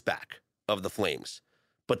 points back of the Flames,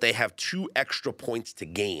 but they have 2 extra points to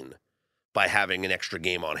gain by having an extra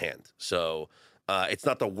game on hand. So it's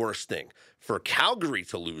not the worst thing. For Calgary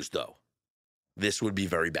to lose, though, this would be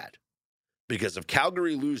very bad. Because if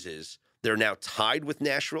Calgary loses, they're now tied with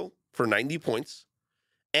Nashville for 90 points,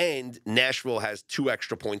 and Nashville has 2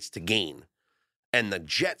 extra points to gain. And the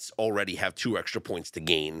Jets already have 2 extra points to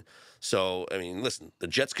gain. So, listen, the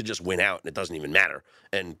Jets could just win out, and it doesn't even matter.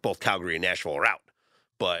 And both Calgary and Nashville are out.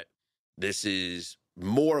 But this is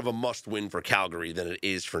more of a must-win for Calgary than it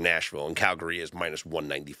is for Nashville, and Calgary is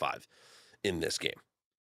 -195 in this game.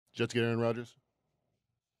 Jets get Aaron Rodgers?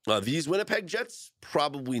 These Winnipeg Jets,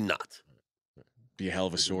 probably not. Be a hell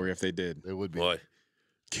of a story if they did. It would be. Boy,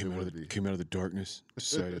 Came out of the darkness,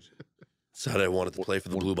 decided decided I wanted to play for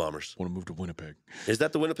the Blue Bombers. want to move to Winnipeg. Is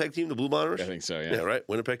that the Winnipeg team, the Blue Bombers? I think so, yeah. Yeah, right?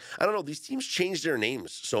 Winnipeg. I don't know. These teams change their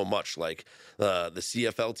names so much. Like the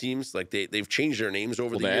CFL teams, like they've changed their names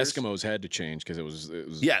over the years. Eskimos had to change because it was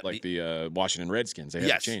like the Washington Redskins. They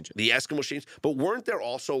had to change it. The Eskimos changed. But weren't there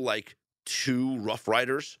also like 2 Rough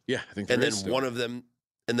Riders? Yeah, I think and then one of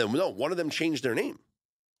them changed their name.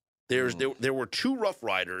 There were 2 Rough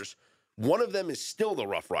Riders. One of them is still the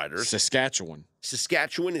Rough Riders. Saskatchewan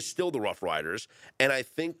is still the Rough Riders. And I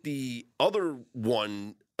think the other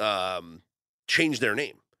one changed their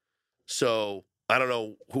name. So I don't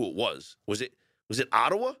know who it was. Was it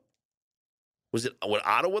Ottawa? Was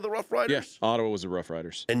Ottawa the Rough Riders? Yes, Ottawa was the Rough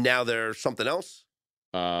Riders. And now they're something else?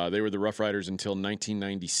 They were the Rough Riders until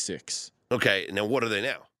 1996. Okay, now what are they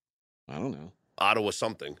now? I don't know. Ottawa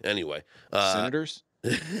something. Anyway. Senators?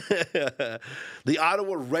 The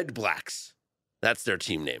Ottawa Red Blacks. That's their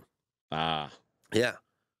team name. Ah. Yeah.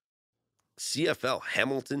 CFL,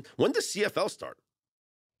 Hamilton. When does CFL start?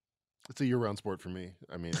 It's a year-round sport for me.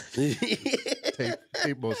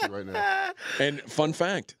 Tape mostly right now. And fun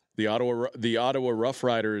fact, the Ottawa Rough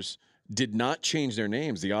Riders did not change their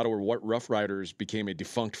names. The Ottawa Rough Riders became a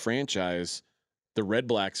defunct franchise. The Red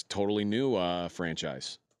Blacks, totally new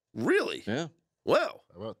franchise. Really? Yeah. Wow.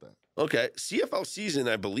 How about that? Okay. CFL season,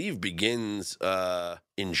 I believe, begins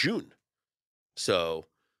in June. So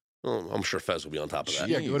Oh, I'm sure Fez will be on top of that.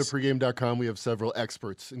 Yeah, go to Jeez. pregame.com. We have several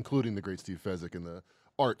experts, including the great Steve Fezzik in the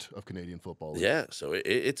art of Canadian football. Yeah, so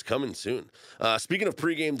it's coming soon. Speaking of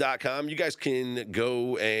pregame.com, you guys can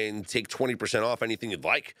go and take 20% off anything you'd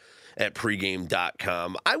like at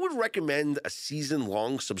pregame.com. I would recommend a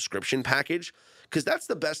season-long subscription package because that's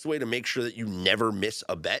the best way to make sure that you never miss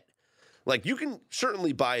a bet. Like, you can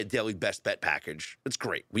certainly buy a daily best bet package. It's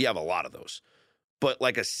great. We have a lot of those. But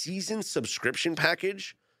like a season subscription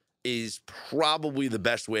package is probably the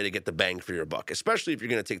best way to get the bang for your buck, especially if you're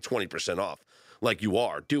going to take 20% off like you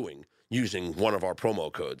are doing using one of our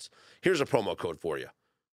promo codes. Here's a promo code for you.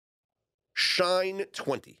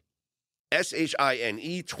 SHINE20.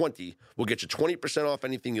 SHINE 20 will get you 20% off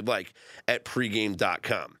anything you'd like at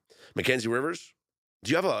pregame.com. Mackenzie Rivers,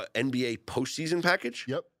 do you have a NBA postseason package?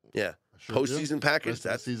 Yep. Yeah. Sure do. Postseason package. Rest of the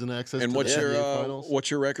That's season access. And to what's the your NBA finals.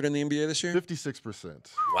 what's your record in the NBA this year?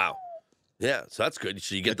 56%. wow. Yeah, so that's good.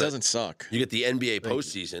 So you get It doesn't suck. You get the NBA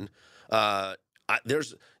postseason.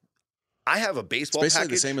 I have a baseball It's basically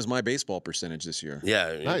package. the same as my baseball percentage this year.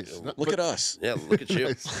 Yeah. Nice. Look at us. Yeah, look at you.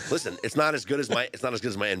 Nice. Listen, it's not as good as my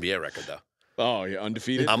NBA record though. Oh, yeah,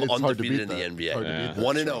 undefeated. I'm It's hard to undefeated beat in the that. Hard to NBA. beat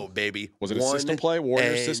that. 1-0, baby. Was it a system play?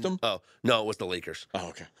 Warrior system? Oh no, it was the Lakers. Oh,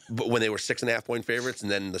 okay. But when they were 6.5 point favorites,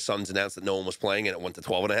 and then the Suns announced that no one was playing, and it went to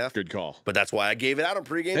 12.5. Good call. But that's why I gave it out on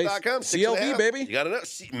pregame.com. Hey, CLV, baby. You got to know.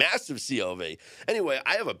 Massive CLV. Anyway,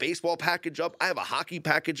 I have a baseball package up. I have a hockey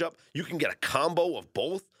package up. You can get a combo of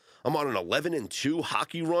both. I'm on an 11-2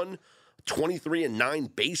 hockey run,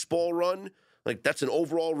 23-9 baseball run. Like, that's an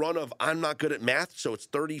overall run of, I'm not good at math, so it's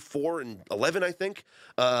 34-11, I think.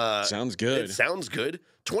 Sounds good. It sounds good.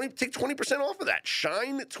 Take 20% off of that.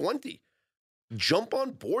 Shine 20. Jump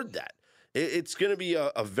on board that. It's going to be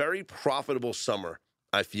a very profitable summer,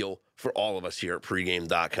 I feel, for all of us here at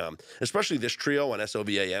pregame.com, especially this trio on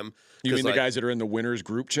SOBAM. You mean the like, guys that are in the winners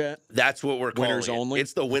group chat? That's what we're calling Winners it. only?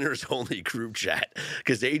 It's the winners only group chat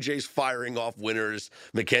because AJ's firing off winners,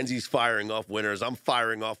 Mackenzie's firing off winners, I'm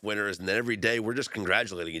firing off winners, and then every day we're just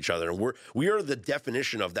congratulating each other. And we are the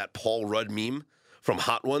definition of that Paul Rudd meme from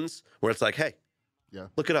Hot Ones, where it's like, hey, Yeah.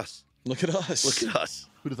 look at us, Look at us. look at us.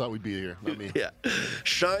 Who'd have thought we'd be here? Not me. Yeah.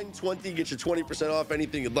 Shine 20 gets you 20% off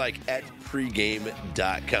anything you'd like at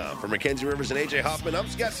pregame.com. For Mackenzie Rivers and AJ Hoffman, I'm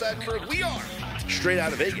Scott Seidenberg. We are Straight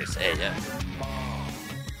Out of Vegas AM.